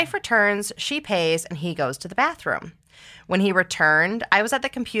 The wife returns, she pays, and he goes to the bathroom. When he returned, I was at the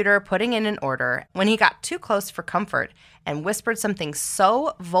computer putting in an order when he got too close for comfort and whispered something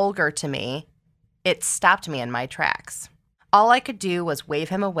so vulgar to me, it stopped me in my tracks. All I could do was wave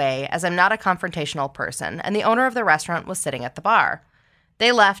him away as I'm not a confrontational person, and the owner of the restaurant was sitting at the bar.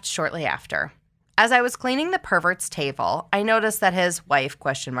 They left shortly after. As I was cleaning the pervert's table, I noticed that his wife,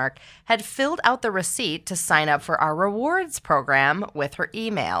 had filled out the receipt to sign up for our rewards program with her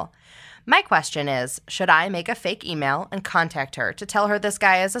email. My question is, should I make a fake email and contact her to tell her this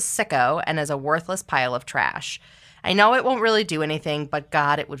guy is a sicko and is a worthless pile of trash? I know it won't really do anything, but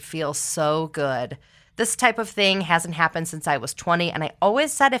God, it would feel so good. This type of thing hasn't happened since I was 20, and I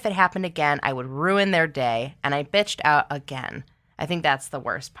always said if it happened again, I would ruin their day, and I bitched out again. I think that's the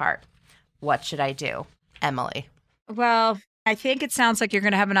worst part. What should I do? Emily. Well, I think it sounds like you're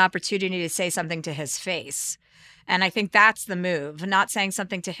going to have an opportunity to say something to his face. And I think that's the move, not saying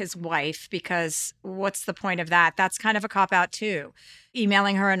something to his wife, because what's the point of that? That's kind of a cop-out, too.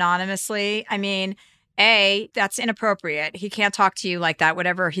 Emailing her anonymously, I mean, A, that's inappropriate. He can't talk to you like that.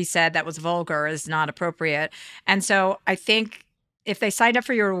 Whatever he said that was vulgar is not appropriate. And so I think if they signed up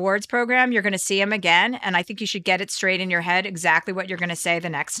for your rewards program, you're going to see him again. And I think you should get it straight in your head exactly what you're going to say the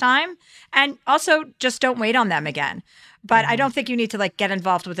next time. And also just don't wait on them again. But I don't think you need to like get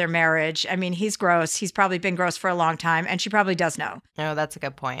involved with their marriage. I mean, he's gross. He's probably been gross for a long time. And she probably does know. No, that's a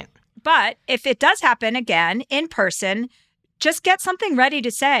good point. But if it does happen again in person, just get something ready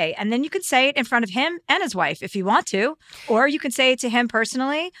to say. And then you can say it in front of him and his wife if you want to, or you can say it to him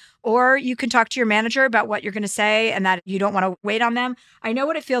personally, or you can talk to your manager about what you're going to say and that you don't want to wait on them. I know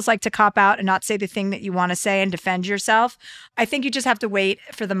what it feels like to cop out and not say the thing that you want to say and defend yourself. I think you just have to wait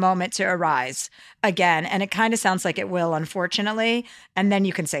for the moment to arise again. And it kind of sounds like it will, unfortunately. And then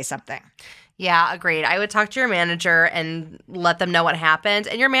you can say something. Yeah, agreed. I would talk to your manager and let them know what happened.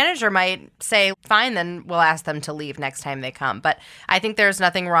 And your manager might say, fine, then we'll ask them to leave next time they come. But I think there's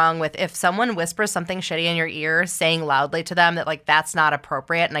nothing wrong with if someone whispers something shitty in your ear, saying loudly to them that, like, that's not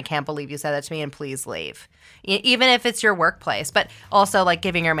appropriate and I can't believe you said that to me and please leave. Even if it's your workplace. But also, like,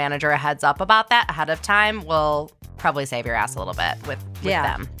 giving your manager a heads up about that ahead of time will probably save your ass a little bit with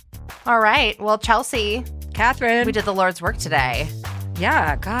them. All right. Well, Chelsea. Catherine. We did the Lord's work today.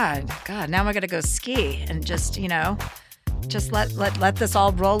 Yeah, God. Now I got to go ski and just let this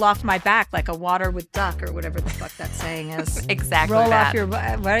all roll off my back like a water with duck or whatever the fuck that saying is. Exactly. Roll that. off your,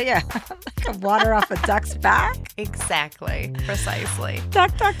 like a water off a duck's back. Exactly. Precisely.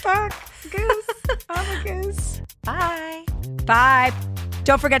 Duck, duck, duck. Goose. I'm a goose. Bye. Bye.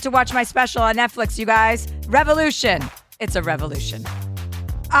 Don't forget to watch my special on Netflix, you guys. Revolution. It's a revolution.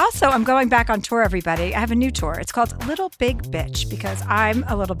 Also, I'm going back on tour, everybody. I have a new tour. It's called Little Big Bitch because I'm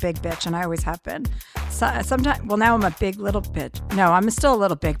a little big bitch and I always have been. Now I'm a big little bitch. No, I'm still a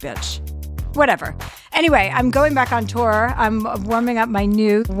little big bitch. Whatever. Anyway, I'm going back on tour. I'm warming up my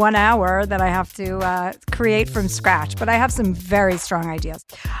new 1 hour that I have to create from scratch, but I have some very strong ideas.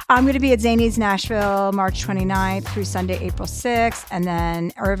 I'm going to be at Zanies Nashville March 29th through Sunday, April 6th, and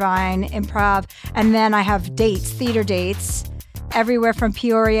then Irvine Improv. And then I have theater dates, everywhere from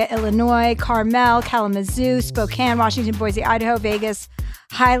Peoria, Illinois, Carmel, Kalamazoo, Spokane, Washington, Boise, Idaho, Vegas,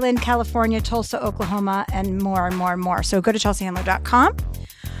 Highland, California, Tulsa, Oklahoma, and more and more and more. So go to chelseahandler.com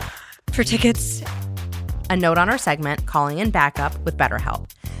for tickets. A note on our segment, Calling in Backup with BetterHelp.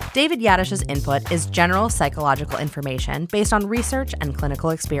 David Yaddish's input is general psychological information based on research and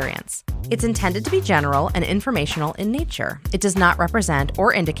clinical experience. It's intended to be general and informational in nature. It does not represent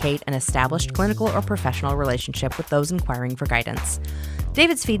or indicate an established clinical or professional relationship with those inquiring for guidance.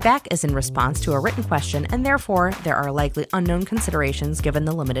 David's feedback is in response to a written question, and therefore there are likely unknown considerations given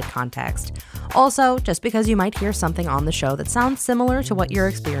the limited context. Also, just because you might hear something on the show that sounds similar to what you're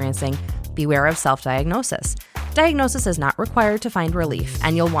experiencing, beware of self-diagnosis. Diagnosis is not required to find relief,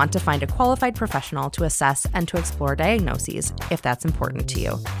 and you'll want to find a qualified professional to assess and to explore diagnoses if that's important to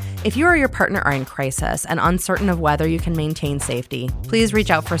you. If you or your partner are in crisis and uncertain of whether you can maintain safety, please reach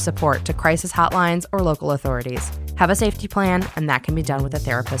out for support to crisis hotlines or local authorities. Have a safety plan, and that can be done with a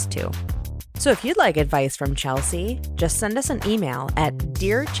therapist too. So if you'd like advice from Chelsea, just send us an email at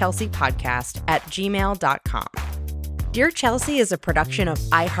dearchelseapodcast@gmail.com. Dear Chelsea is a production of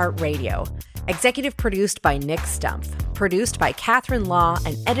iHeartRadio. Executive produced by Nick Stumpf. Produced by Catherine Law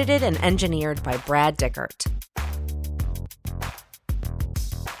and edited and engineered by Brad Dickert.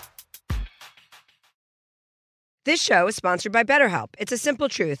 This show is sponsored by BetterHelp. It's a simple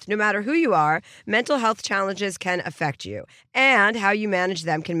truth. No matter who you are, mental health challenges can affect you, and how you manage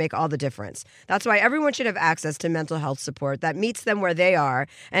them can make all the difference. That's why everyone should have access to mental health support that meets them where they are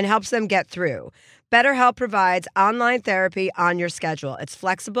and helps them get through. BetterHelp provides online therapy on your schedule. It's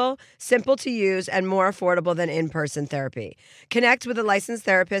flexible, simple to use, and more affordable than in-person therapy. Connect with a licensed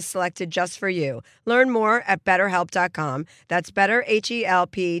therapist selected just for you. Learn more at BetterHelp.com. That's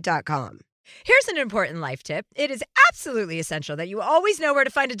BetterHelp.com. Here's an important life tip. It is absolutely essential that you always know where to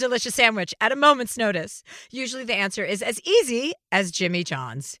find a delicious sandwich at a moment's notice. Usually the answer is as easy as Jimmy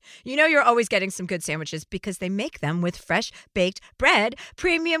John's. You know you're always getting some good sandwiches because they make them with fresh baked bread,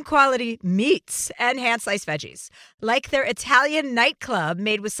 premium quality meats, and hand-sliced veggies. Like their Italian nightclub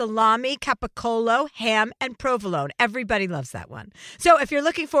made with salami, capicola, ham, and provolone. Everybody loves that one. So if you're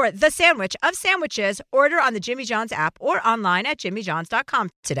looking for the sandwich of sandwiches, order on the Jimmy John's app or online at jimmyjohns.com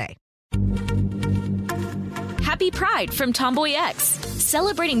today. Happy Pride from Tomboy X,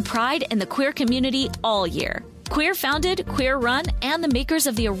 celebrating pride in the queer community all year. Queer founded, queer run, and the makers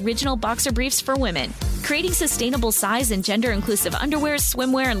of the original boxer briefs for women, creating sustainable size and gender inclusive underwear,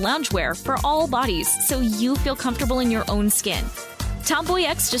 swimwear, and loungewear for all bodies so you feel comfortable in your own skin. Tomboy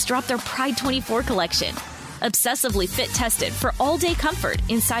X just dropped their Pride 24 collection, obsessively fit tested for all day comfort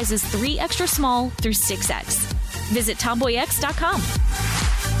in sizes 3 extra small through 6X. Visit tomboyx.com.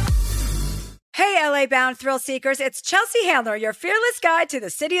 Hey, LA-bound thrill seekers, it's Chelsea Handler, your fearless guide to the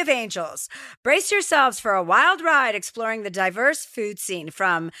City of Angels. Brace yourselves for a wild ride exploring the diverse food scene,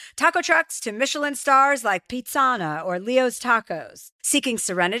 from taco trucks to Michelin stars like Pizzana or Leo's Tacos. Seeking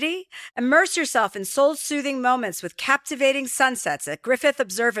serenity? Immerse yourself in soul-soothing moments with captivating sunsets at Griffith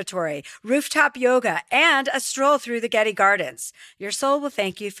Observatory, rooftop yoga, and a stroll through the Getty Gardens. Your soul will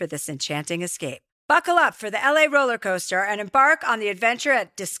thank you for this enchanting escape. Buckle up for the LA roller coaster and embark on the adventure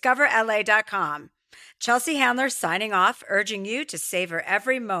at discoverla.com. Chelsea Handler signing off, urging you to savor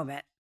every moment.